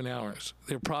 or 7 hours.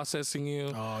 They're processing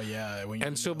you. Oh yeah.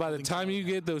 And so by the time you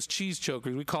get those cheese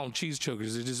chokers, we call them cheese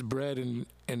chokers. They're just bread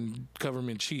and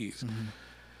government cheese. Mm-hmm.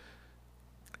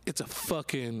 It's a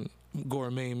fucking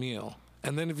gourmet meal.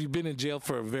 And then if you've been in jail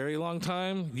for a very long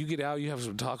time, you get out, you have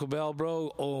some Taco Bell,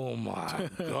 bro. Oh my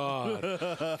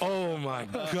God. Oh my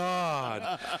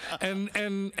God.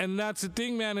 And that's the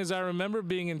thing, man, is I remember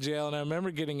being in jail and I remember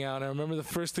getting out. And I remember the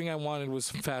first thing I wanted was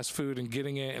some fast food and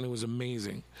getting it, and it was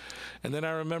amazing. And then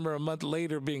I remember a month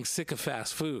later being sick of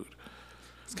fast food.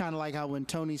 It's kind of like how when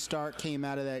Tony Stark came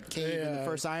out of that cave in the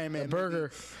first Iron Man burger.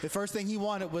 movie, the first thing he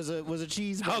wanted was a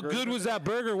cheeseburger. How good was that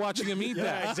burger watching him eat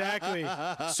that? Yeah,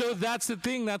 exactly. So that's the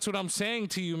thing. That's what I'm saying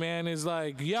to you, man, is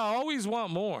like, yeah, I always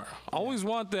want more. I always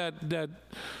want that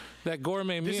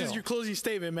gourmet meal. This is your closing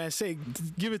statement, man.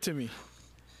 Give it to me.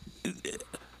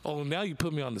 Oh, now you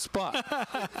put me on the spot.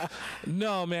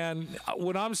 No, man.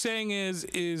 What I'm saying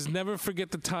is never forget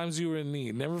the times you were in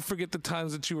need. Never forget the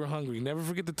times that you were hungry. Never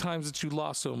forget the times that you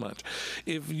lost so much.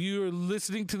 If you're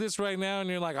listening to this right now and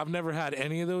you're like, I've never had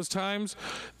any of those times,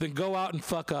 then go out and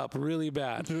fuck up really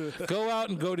bad. Go out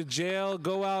and go to jail.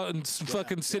 Go out and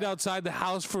fucking sit outside the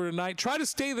house for a night. Try to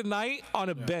stay the night on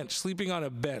a bench, sleeping on a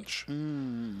bench.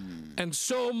 And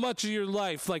so much of your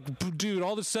life, like, dude,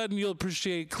 all of a sudden you'll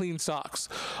appreciate clean socks.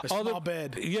 A small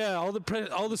bed. Yeah, all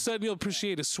of a sudden you'll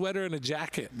appreciate a sweater and a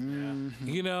jacket.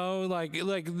 You know,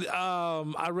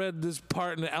 I read this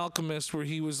part in The Alchemist where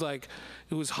he was like,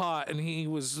 it was hot, and he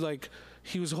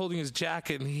was holding his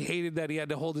jacket, and he hated that he had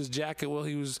to hold his jacket while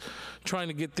he was trying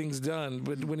to get things done.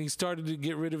 But when he started to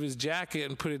get rid of his jacket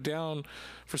and put it down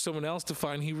for someone else to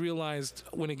find, he realized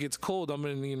when it gets cold, I'm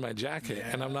going to need my jacket,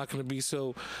 and I'm not going to be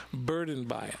so burdened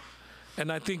by it. And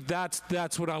I think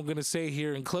that's what I'm going to say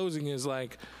here in closing is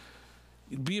like,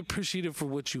 be appreciative for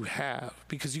what you have,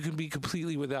 because you can be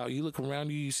completely without. You look around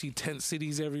you see tent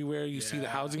cities everywhere. You see the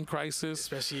housing crisis.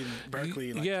 Especially in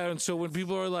Berkeley. And so when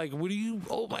people are like,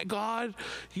 oh my God,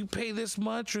 you pay this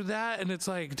much or that? And it's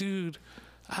like, dude,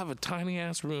 I have a tiny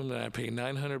ass room that I pay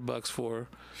 $900 for,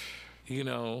 you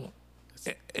know,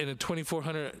 in a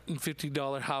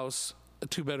 $2,450 house, a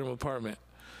 2-bedroom apartment.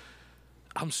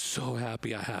 I'm so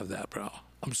happy I have that, bro.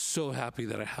 I'm so happy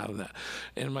that I have that.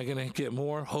 And am I going to get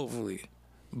more? Hopefully.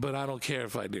 But I don't care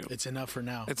if I do. It's enough for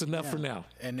now. It's enough for now.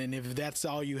 And then if that's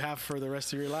all you have for the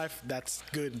rest of your life, that's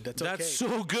good. That's okay. That's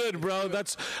so good, bro.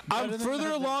 I'm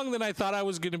further along than I thought I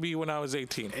was going to be when I was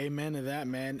 18. Amen to that,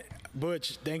 man.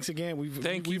 Butch, thanks again.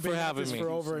 Thank you for having me. For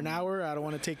over an hour. I don't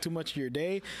want to take too much of your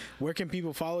day. Where can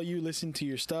people follow you, listen to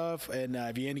your stuff, and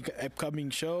have you any upcoming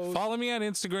shows? Follow me on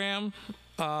Instagram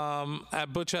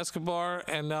at Butch Escobar,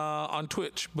 and on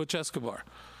Twitch, Butch Escobar.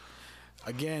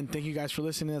 Again, thank you guys for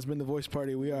listening. That's been The Voice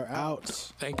Party. We are out.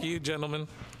 Thank you, gentlemen.